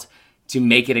stuff out to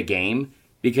make it a game,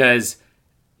 because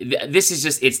this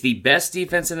is it's the best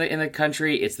defense in the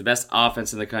country. It's the best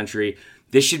offense in the country.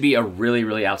 This should be a really,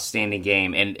 really outstanding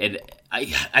game. And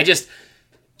I just,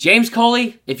 James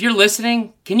Coley, if you're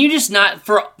listening, can you just not,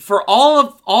 for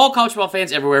all college football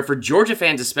fans everywhere, for Georgia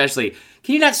fans especially,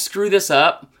 can you not screw this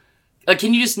up? Like,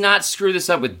 can you just not screw this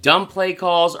up with dumb play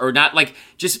calls, or not, like,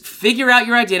 just figure out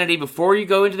your identity before you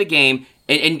go into the game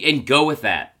and go with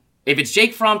that. If it's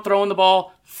Jake Fromm throwing the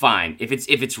ball, fine. If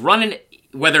it's running,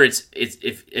 whether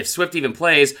if Swift even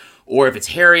plays, or if it's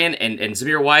Harrion and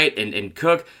Zamir White and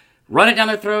Cook, run it down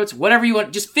their throats, whatever you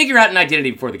want. Just figure out an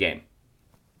identity before the game.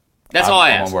 That's all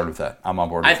I ask. I'm on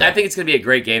board with that. I think it's going to be a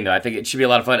great game, though. I think it should be a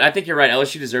lot of fun. I think you're right.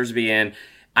 LSU deserves to be in.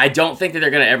 I don't think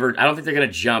they're going to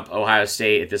jump Ohio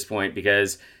State at this point,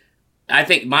 because I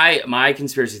think my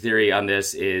conspiracy theory on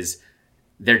this is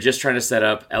they're just trying to set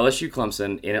up LSU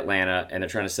Clemson in Atlanta, and they're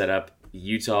trying to set up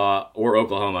Utah or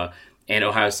Oklahoma and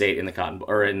Ohio State in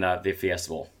the Fiesta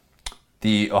Bowl.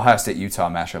 The Ohio State-Utah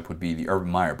matchup would be the Urban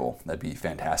Meyer Bowl. That'd be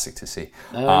fantastic to see.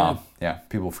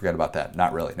 People forget about that.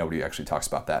 Not really. Nobody actually talks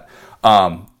about that.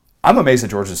 I'm amazed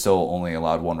that Georgia still only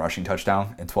allowed 1 rushing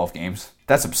touchdown in 12 games.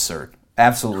 That's absurd.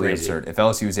 Absolutely crazy. Absurd. If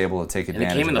LSU was able to take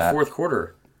advantage of that. And it came in the fourth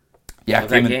quarter. Yeah,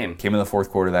 came in the fourth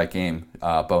quarter of that game.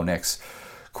 Bo Nix,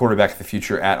 quarterback of the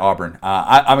future at Auburn.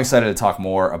 I'm excited to talk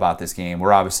more about this game.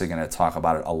 We're obviously going to talk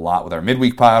about it a lot with our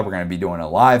midweek pod. We're going to be doing a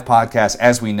live podcast,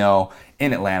 as we know,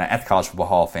 in Atlanta at the College Football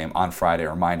Hall of Fame on Friday. A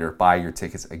reminder, buy your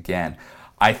tickets again.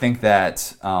 I think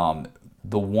that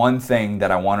the one thing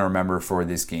that I want to remember for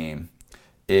this game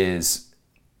is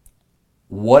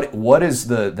what is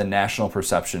the national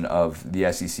perception of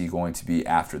the SEC going to be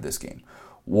after this game?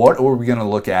 What are we going to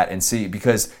look at and see?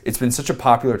 Because it's been such a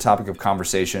popular topic of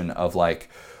conversation of, like,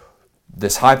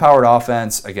 this high-powered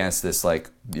offense against this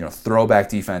throwback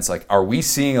defense, are we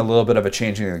seeing a little bit of a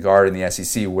changing of the guard in the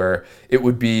SEC where it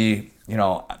would be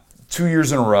 2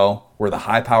 years in a row where the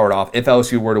high-powered if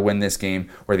LSU were to win this game,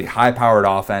 where the high-powered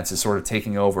offense is sort of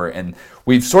taking over, and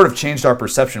we've sort of changed our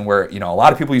perception where a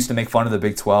lot of people used to make fun of the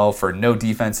Big 12 for no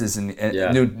defenses and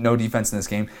no defense in this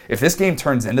game. If this game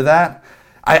turns into that,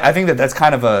 I think that's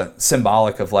kind of a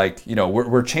symbolic of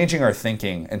we're changing our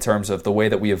thinking in terms of the way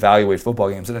that we evaluate football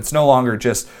games, and it's no longer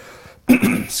just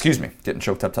excuse me, getting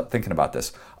choked up thinking about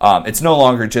this. It's no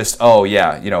longer just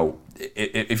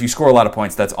if you score a lot of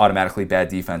points, that's automatically bad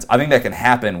defense. I think that can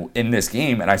happen in this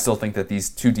game, and I still think that these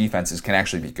two defenses can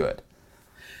actually be good.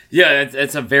 Yeah,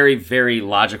 it's a very, very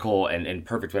logical and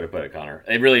perfect way to put it, Connor.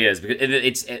 It really is.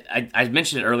 Because I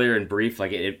mentioned it earlier in brief.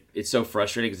 It's so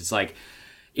frustrating because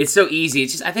it's so easy.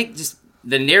 It's just I think just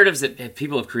the narratives that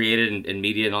people have created in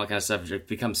media and all that kind of stuff have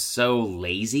become so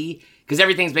lazy because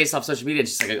everything's based off social media.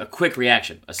 It's just like a quick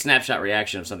reaction, a snapshot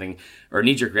reaction of something, or a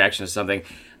knee-jerk reaction of something.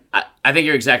 I think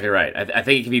you're exactly right. I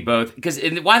think it can be both. Because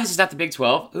why this is not the Big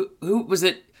 12? Who was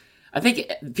it? I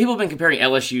think people have been comparing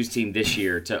LSU's team this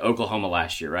year to Oklahoma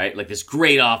last year, right? Like this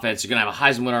great offense. You're going to have a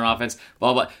Heisman winner on offense,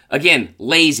 blah, blah. Again,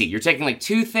 lazy. You're taking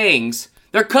two things.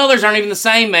 Their colors aren't even the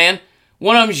same, man.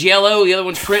 One of them's yellow, the other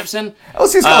one's crimson.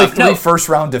 LSU's got three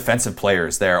first-round defensive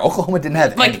players there. Oklahoma didn't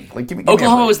have any. Give me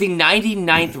Oklahoma was the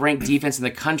 99th ranked defense in the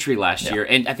country last year,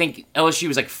 and I think LSU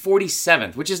was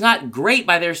 47th, which is not great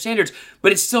by their standards,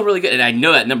 but it's still really good. And I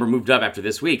know that number moved up after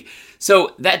this week.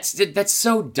 So that's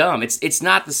so dumb. It's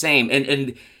not the same.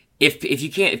 And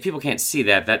if people can't see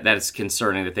that is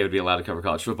concerning that they would be allowed to cover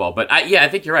college football. But I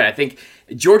think you're right. I think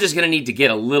Georgia's going to need to get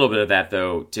a little bit of that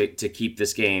though to keep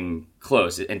this game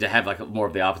close and to have more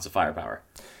of the offensive firepower.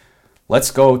 Let's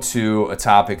go to a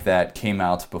topic that came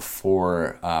out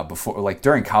before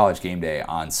during College Game Day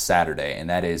on Saturday, and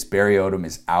that is Barry Odom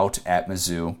is out at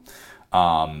Mizzou.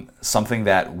 Something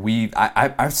that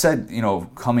I've said,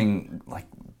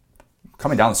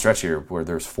 coming down the stretch here where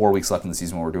there's 4 weeks left in the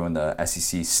season when we're doing the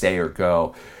SEC stay or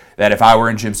go, that if I were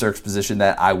in Jim Sterk's position,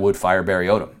 that I would fire Barry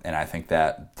Odom. And I think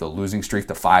that the losing streak,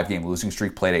 the 5-game losing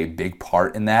streak, played a big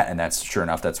part in that. And that's sure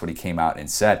enough, that's what he came out and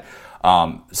said.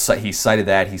 So he cited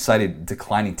that. He cited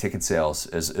declining ticket sales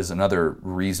as another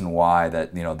reason why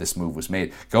that this move was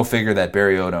made. Go figure that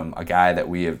Barry Odom, a guy that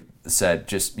we have said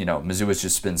Mizzou has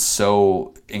just been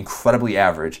so incredibly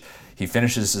average. He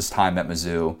finishes his time at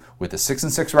Mizzou with a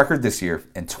 6-6 record this year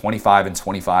and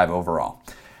 25-25 overall.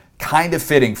 Kind of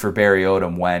fitting for Barry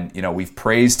Odom when we've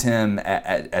praised him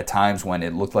at times when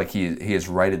it looked like he has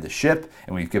righted the ship,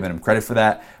 and we've given him credit for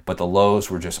that. But the lows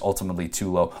were just ultimately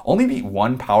too low. Only beat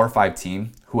one Power 5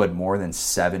 team who had more than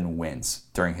 7 wins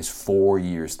during his 4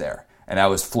 years there, and that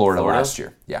was Florida last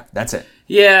year. Yeah, that's it.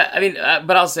 Yeah, I mean,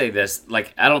 but I'll say this: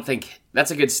 I don't think that's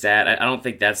a good stat. I don't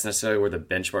think that's necessarily where the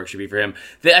benchmark should be for him.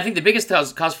 I think the biggest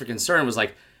cause for concern was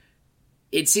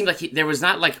it seemed like there was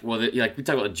not we talked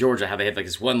about Georgia, how they had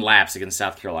this one lapse against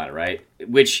South Carolina, right?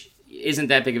 Which isn't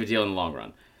that big of a deal in the long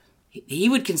run. He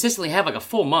would consistently have a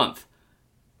full month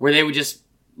where they would just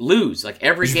lose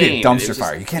every game. Be a dumpster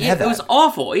fire. You can't have that. It was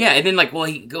awful. Yeah, and then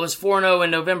he goes 4-0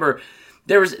 in November.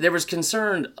 There was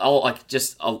concern, a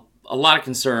lot of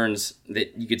concerns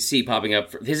that you could see popping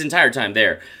up for his entire time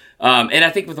there. And I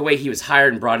think with the way he was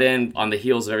hired and brought in on the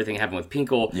heels of everything happened with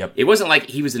Pinkel, It wasn't like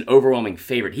he was an overwhelming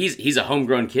favorite. He's a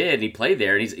homegrown kid, and he played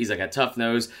there, and he's a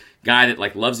tough-nosed guy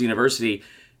that loves the university.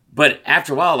 But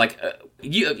after a while,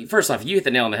 first off, you hit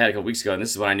the nail on the head a couple weeks ago, and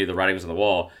this is when I knew the writing was on the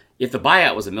wall. If the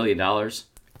buyout was $1 million,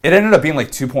 it ended up being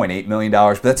 $2.8 million,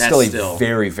 but that's still a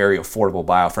very, very affordable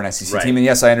buyout for an SEC team. And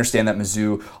yes, I understand that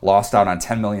Mizzou lost out on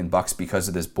 $10 million because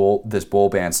of this bowl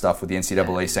ban stuff with the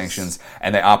NCAA sanctions,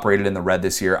 and they operated in the red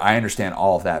this year. I understand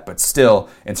all of that, but still,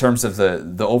 in terms of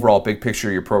the overall big picture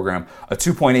of your program, a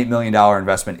 $2.8 million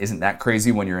investment isn't that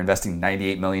crazy when you're investing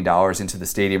 $98 million into the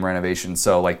stadium renovation.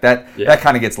 So that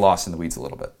kind of gets lost in the weeds a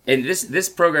little bit. And this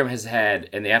program has had,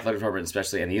 and the athletic department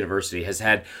especially, and the university has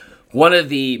had one of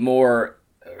the more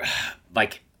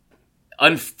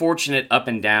unfortunate up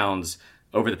and downs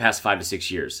over the past 5 to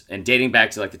 6 years, and dating back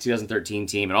to the 2013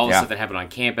 team and all the stuff that happened on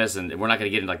campus. And we're not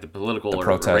going to get into the political or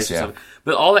protests, racial stuff,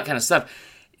 but all that kind of stuff.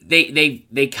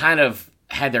 They kind of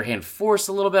had their hand forced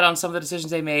a little bit on some of the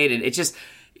decisions they made, and it just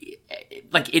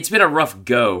it's been a rough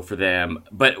go for them.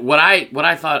 But what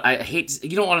I thought,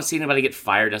 you don't want to see anybody get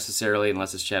fired necessarily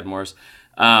unless it's Chad Morris.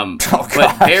 But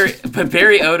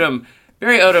Barry Odom,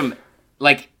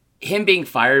 him being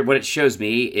fired, what it shows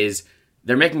me is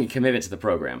they're making a commitment to the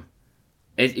program.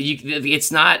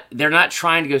 It's not. They're not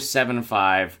trying to go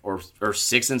 7-5 or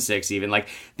 6-6 even. Like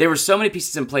there were so many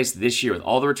pieces in place this year with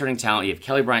all the returning talent. You have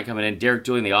Kelly Bryant coming in, Derek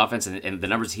Dooley in the offense, and the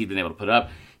numbers he'd been able to put up.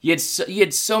 You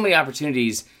had so many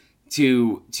opportunities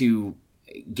to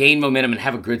gain momentum and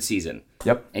have a good season.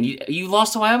 Yep. And you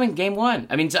lost to Wyoming game 1.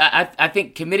 I mean, I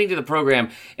think committing to the program,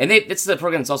 and it's the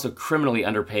program that's also criminally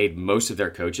underpaid most of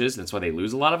their coaches. That's why they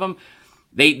lose a lot of them.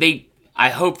 I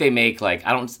hope they make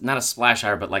not a splash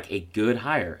hire, but like a good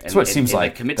hire. That's what it seems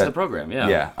like. Commit to the program. Yeah.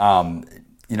 Yeah.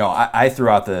 I threw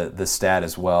out the stat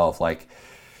as well of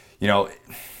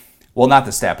well, not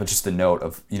the stat, but just the note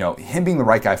of, him being the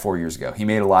right guy 4 years ago. He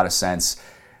made a lot of sense.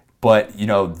 But,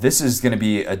 this is going to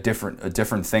be a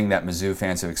different thing that Mizzou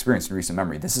fans have experienced in recent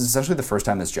memory. This is essentially the first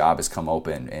time this job has come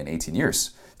open in 18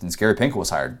 years since Gary Pinkel was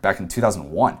hired back in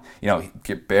 2001.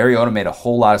 Barry Odom made a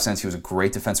whole lot of sense. He was a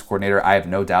great defensive coordinator. I have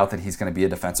no doubt that he's going to be a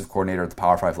defensive coordinator at the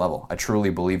Power 5 level. I truly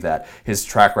believe that. His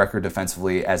track record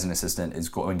defensively as an assistant is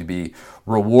going to be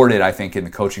rewarded, I think, in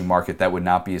the coaching market. That would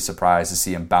not be a surprise to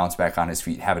see him bounce back on his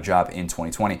feet, have a job in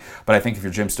 2020. But I think if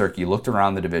you're Jim Sterk, you looked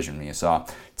around the division and you saw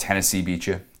Tennessee beat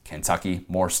you, Kentucky,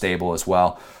 more stable as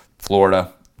well.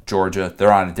 Florida, Georgia,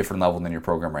 they're on a different level than your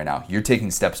program right now. You're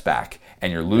taking steps back, and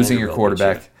you're losing your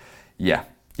quarterback. Yeah,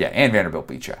 and Vanderbilt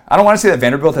beat you. I don't want to say that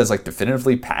Vanderbilt has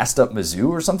definitively passed up Mizzou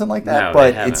or something like that,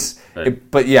 no,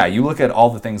 but yeah, you look at all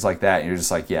the things like that, and you're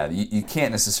just you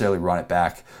can't necessarily run it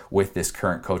back with this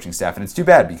current coaching staff, and it's too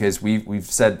bad because we've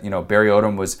said Barry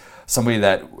Odom was somebody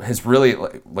that has really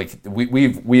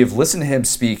we have listened to him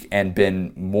speak and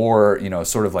been more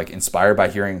sort of inspired by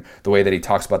hearing the way that he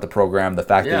talks about the program, the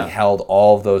fact that he held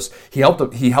all of those, he held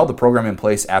the program in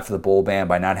place after the bowl ban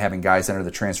by not having guys enter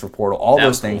the transfer portal, all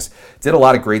those things, did a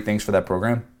lot of great things for that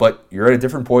program. But you're at a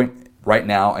different point right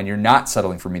now, and you're not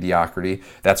settling for mediocrity.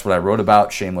 That's what I wrote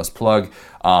about. Shameless plug.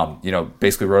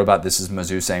 Basically wrote about this is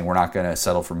Mizzou saying we're not going to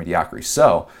settle for mediocrity.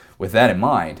 So with that in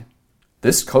mind,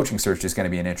 this coaching search is going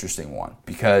to be an interesting one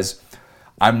because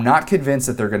I'm not convinced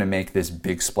that they're going to make this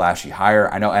big splashy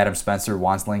hire. I know Adam Spencer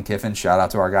wants Lane Kiffin. Shout out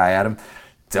to our guy Adam.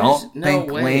 Don't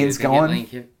think Lane's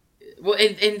going. Well,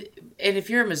 and if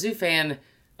you're a Mizzou fan,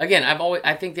 again,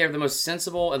 I think they're the most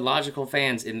sensible and logical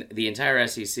fans in the entire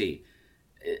SEC.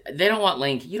 They don't want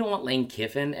Lane. You don't want Lane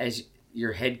Kiffin as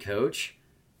your head coach.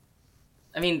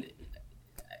 I mean,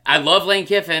 I love Lane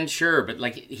Kiffin, sure, but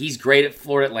he's great at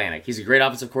Florida Atlantic. He's a great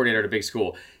offensive coordinator at a big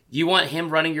school. You want him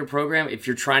running your program if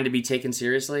you're trying to be taken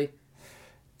seriously?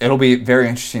 It'll be very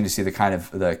interesting to see the kind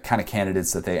of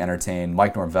candidates that they entertain.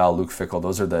 Mike Norvell, Luke Fickell,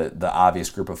 those are the obvious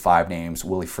group of 5 names.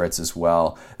 Willie Fritz as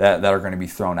well that are going to be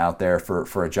thrown out there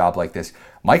for a job like this.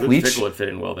 Luke Fickell would fit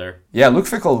in well there. Yeah, Luke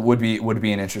Fickell would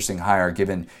be an interesting hire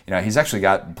given he's actually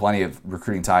got plenty of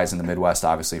recruiting ties in the Midwest,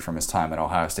 obviously from his time at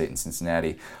Ohio State and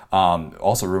Cincinnati.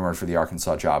 Also rumored for the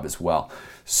Arkansas job as well.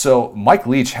 So Mike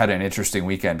Leach had an interesting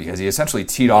weekend because he essentially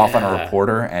teed off on a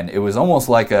reporter, and it was almost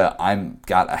like I've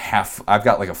got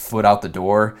a foot out the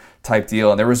door type deal.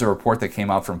 And there was a report that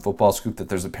came out from Football Scoop that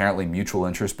there's apparently mutual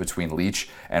interest between Leach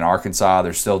and Arkansas.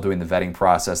 They're still doing the vetting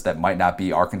process. That might not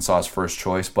be Arkansas's first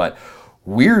choice, but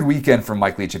weird weekend from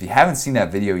Mike Leach. If you haven't seen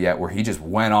that video yet where he just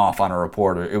went off on a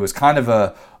reporter, it was kind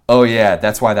of oh yeah,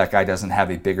 that's why that guy doesn't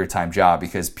have a bigger time job,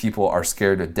 because people are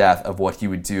scared to death of what he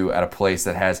would do at a place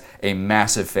that has a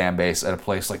massive fan base, at a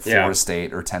place like Florida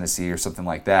State or Tennessee or something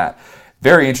like that.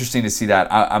 Very interesting to see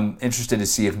that. I'm interested to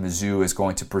see if Mizzou is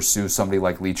going to pursue somebody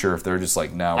like Leach, or if they're just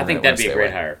no. I think that'd be a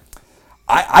great hire.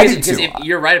 I do too. Because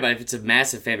you're right about it. If it's a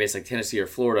massive fan base like Tennessee or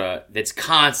Florida that's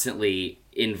constantly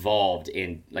involved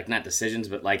in not decisions,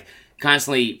 but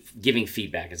constantly giving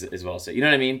feedback as well. So you know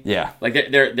what I mean? Yeah.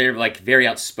 They're very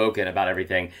outspoken about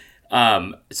everything.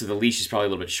 So the leash is probably a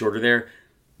little bit shorter there.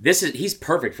 He's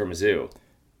perfect for Mizzou.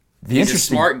 He's a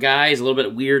smart guy. He's a little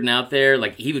bit weird and out there.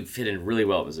 He would fit in really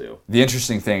well at Mizzou. The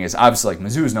interesting thing is, obviously,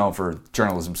 Mizzou is known for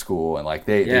journalism school, and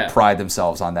they pride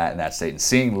themselves on that in that state. And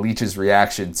seeing Leach's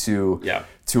reaction to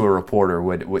a reporter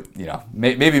would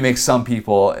maybe make some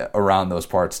people around those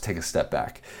parts take a step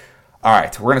back. All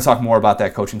right, we're going to talk more about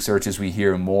that coaching search as we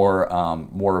hear more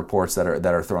reports that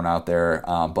are thrown out there.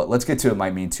 But let's get to It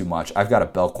Might Mean Too Much. I've got a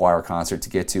Bell Choir concert to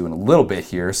get to in a little bit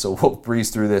here, so we'll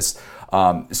breeze through this.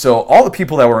 So all the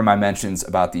people that were in my mentions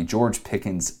about the George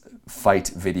Pickens fight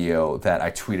video that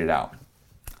I tweeted out,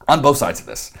 on both sides of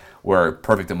this, were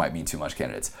perfect It Might Mean Too Much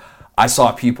candidates. I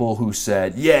saw people who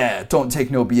said, yeah, don't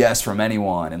take no BS from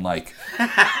anyone, and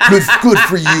good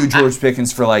for you, George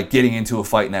Pickens, for getting into a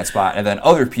fight in that spot. And then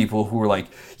other people who were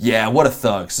yeah, what a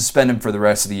thug, suspend him for the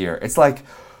rest of the year. It's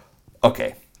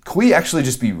okay, can we actually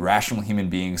just be rational human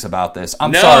beings about this?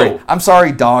 I'm No. sorry. I'm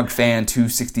sorry, dog fan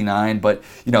 269, but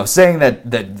saying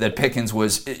that Pickens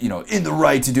was in the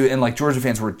right to do it, and like Georgia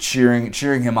fans were cheering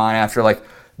him on after, like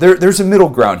there's a middle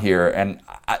ground here, and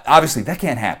obviously that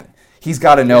can't happen. He's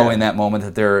got to know in that moment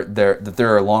that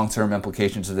there are long-term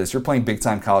implications of this. You're playing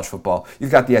big-time college football. You've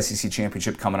got the SEC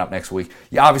championship coming up next week.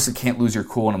 You obviously can't lose your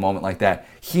cool in a moment like that.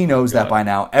 He knows that by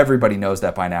now. Everybody knows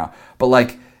that by now. But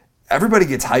like, everybody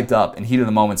gets hyped up in heat of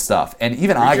the moment stuff, and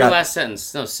even I got. Your last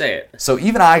sentence. No, say it. So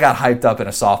even I got hyped up in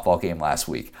a softball game last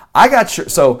week.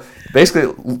 So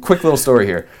basically, quick little story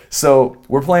here. So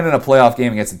we're playing in a playoff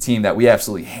game against a team that we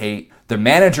absolutely hate. The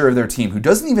manager of their team, who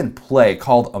doesn't even play,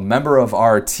 called a member of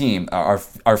our team, our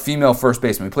female first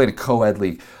baseman. We played a co-ed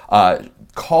league.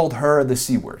 Called her the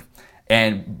C word,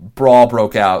 and brawl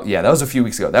broke out. Yeah, that was a few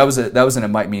weeks ago. That was an it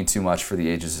might mean too much for the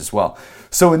ages as well.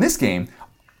 So in this game,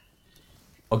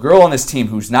 a girl on this team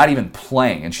who's not even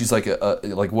playing, and she's like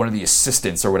like one of the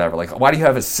assistants or whatever. Like, why do you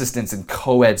have assistants in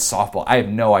co-ed softball? I have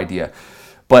no idea.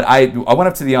 But I went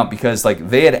up to the ump because like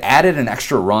they had added an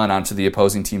extra run onto the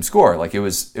opposing team score. Like it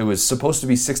was supposed to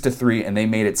be 6-3, and they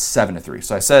made it 7-3.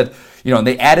 So I said, and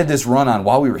they added this run on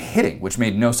while we were hitting, which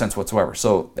made no sense whatsoever.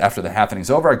 So after the half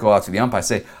inning's over, I go out to the ump. I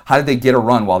say, how did they get a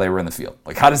run while they were in the field?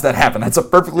 Like, how does that happen? That's a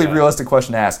perfectly realistic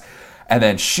question to ask. And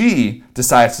then she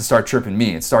decides to start chirping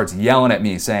me and starts yelling at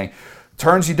me, saying,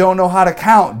 "Turns you don't know how to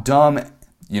count, dumb."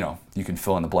 You can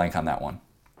fill in the blank on that one.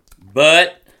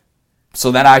 But so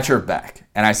then I chirped back,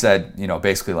 and I said,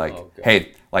 basically like,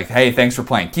 hey, thanks for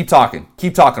playing. Keep talking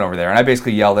over there. And I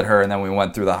basically yelled at her, and then we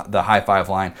went through the high five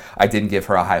line. I didn't give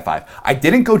her a high five. I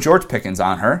didn't go George Pickens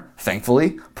on her,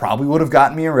 thankfully. Probably would have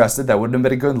gotten me arrested. That wouldn't have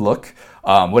been a good look.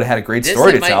 Would have had a great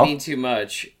story to tell. This might mean too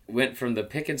much. Went from the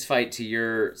Pickens fight to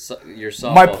your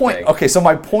softball my point. thing. Okay, so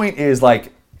my point is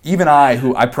like, even I,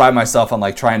 who I pride myself on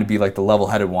like trying to be like the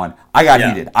level-headed one, I got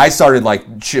heated. I started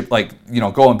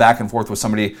going back and forth with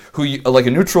somebody who like a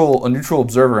neutral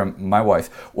observer, my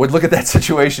wife, would look at that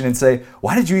situation and say,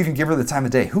 "Why did you even give her the time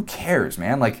of day? Who cares,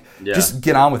 man? Like, just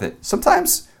get on with it."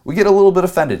 Sometimes we get a little bit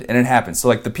offended, and it happens. So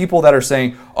like the people that are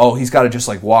saying, "Oh, he's got to just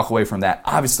like walk away from that,"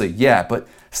 obviously, yeah, but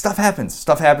stuff happens.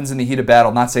 Stuff happens in the heat of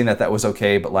battle. Not saying that was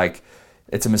okay, but like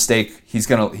it's a mistake. He's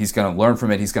gonna learn from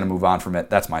it. He's gonna move on from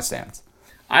it. That's my stance.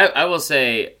 I will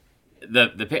say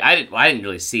I didn't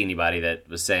really see anybody that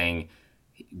was saying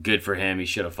good for him. He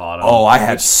should have fought him. Oh, I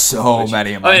had so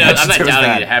many. I'm not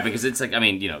doubting it happened because it's like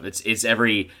it's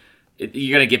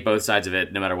you're gonna get both sides of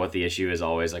it no matter what the issue is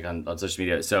always like on social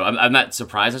media. So I'm not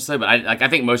surprised necessarily, but I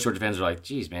think most Georgia fans are like,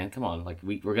 geez, man, come on, like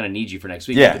we're gonna need you for next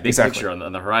week. Yeah, the big picture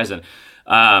on the horizon.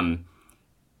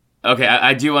 Okay,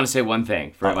 I do want to say one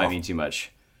thing for it might mean too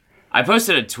much. I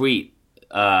posted a tweet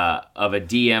of a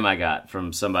DM I got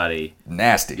from somebody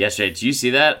nasty yesterday. Did you see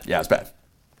that? Yeah, it's bad.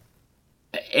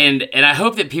 And I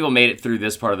hope that people made it through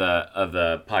this part of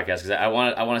the podcast because I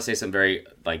want to say something very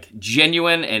like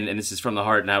genuine and this is from the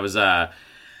heart. And I was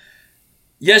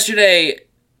yesterday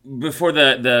before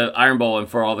the Iron Bowl and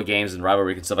for all the games and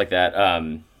rivalry and stuff like that.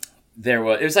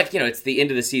 It was like it's the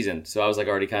end of the season, so I was like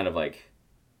already kind of like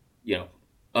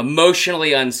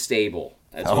emotionally unstable.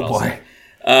 That's what I'll say.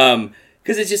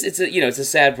 Because it's a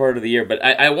sad part of the year, but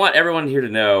I want everyone here to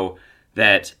know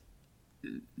that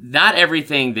not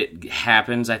everything that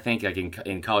happens, I think, like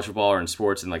in college football or in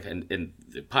sports and like in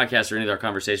the podcast or any of our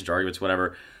conversations or arguments,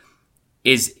 whatever,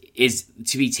 is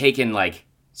to be taken like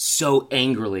so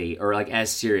angrily or like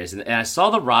as serious. And I saw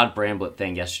the Rod Bramblett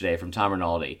thing yesterday from Tom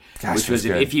Rinaldi, which was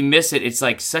if you miss it, it's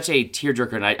like such a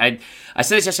tearjerker. And I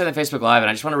said this yesterday on Facebook Live, and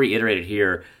I just want to reiterate it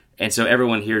here, and so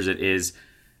everyone hears it is.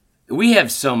 We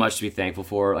have so much to be thankful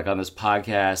for, like on this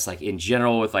podcast, like in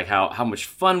general, with like how much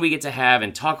fun we get to have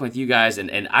and talking with you guys,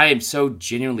 and I am so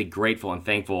genuinely grateful and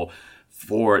thankful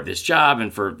for this job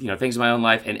and for things in my own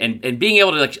life and being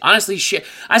able to like honestly share.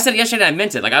 I said it yesterday, and I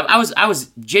meant it. Like I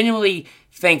was genuinely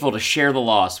thankful to share the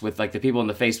loss with like the people in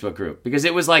the Facebook group because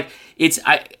it was like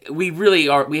we really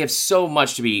are. We have so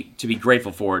much to be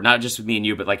grateful for, not just with me and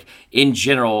you, but like in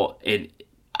general.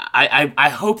 I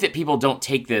hope that people don't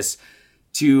take this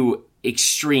to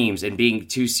extremes and being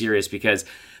too serious because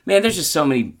man, there's just so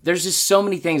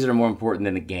many things that are more important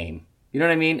than the game. You know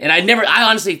what I mean? And I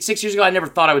honestly 6 years ago I never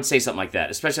thought I would say something like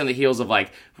that, especially on the heels of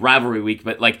like rivalry week.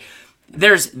 But like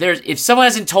there's if someone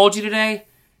hasn't told you today,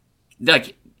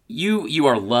 like you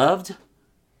are loved,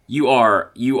 you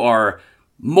are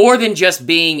more than just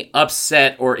being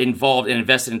upset or involved and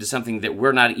invested into something that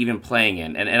we're not even playing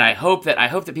in. And I hope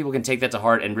that people can take that to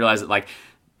heart and realize that like,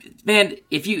 man,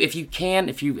 if you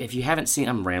haven't seen,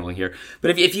 I'm rambling here, but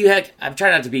if you had, I'm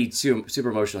trying not to be super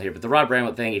emotional here, but the Rod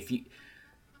Bramblett thing, if you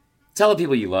tell the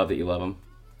people you love that you love them,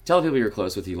 Tell the people you're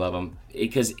close with you love them,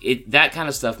 because that kind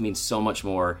of stuff means so much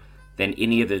more than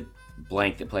any of the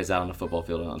blank that plays out on the football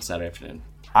field on Saturday afternoon.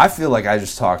 I feel like I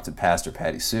just talked to Pastor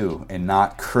Patty Sue and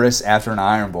not Chris after an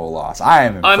Iron Bowl loss. I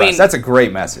am impressed. I mean, that's a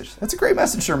great message. That's a great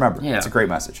message to remember. Yeah. It's a great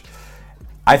message.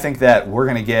 I think that we're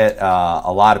going to get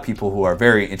a lot of people who are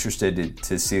very interested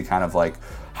to see kind of like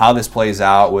how this plays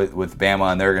out with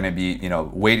Bama, and they're going to be,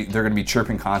 waiting. They're going to be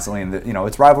chirping constantly, and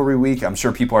it's rivalry week. I'm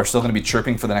sure people are still going to be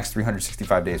chirping for the next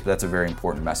 365 days, but that's a very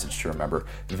important message to remember.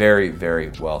 Very,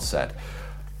 very well said.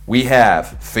 We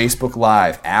have Facebook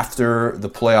Live after the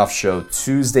playoff show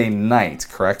Tuesday night,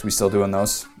 correct? We still doing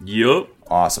those? Yup.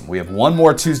 Awesome. We have one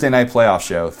more Tuesday night playoff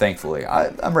show, thankfully.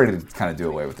 I'm ready to kind of do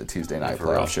away with the Tuesday night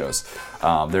playoff shows.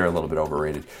 They're a little bit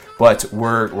overrated. But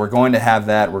we're going to have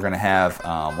that. We're going to have,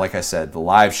 like I said, the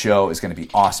live show is going to be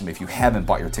awesome. If you haven't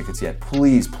bought your tickets yet,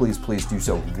 please, please, please do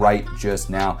so right just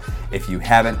now. If you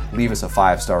haven't, leave us a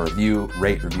 5-star review,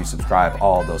 rate, review, subscribe,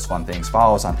 all of those fun things.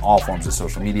 Follow us on all forms of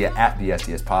social media, at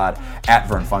BSDS Pod, at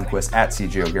Vern Funquist, at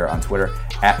CJ O'Gara on Twitter,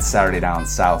 at Saturday Down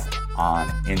South on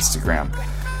Instagram.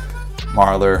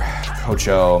 Marler, Coach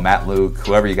O, Matt Luke,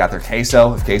 whoever you got there,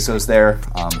 Queso, if Queso's there.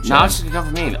 No, it's just gonna come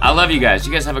from me. I love you guys.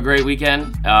 You guys have a great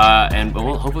weekend, and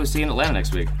we'll hopefully see you in Atlanta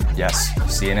next week. Yes,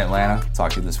 see you in Atlanta.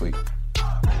 Talk to you this week.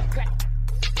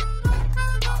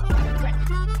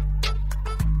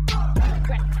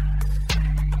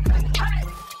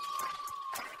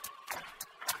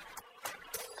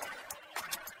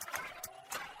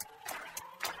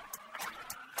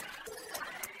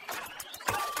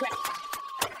 Crack.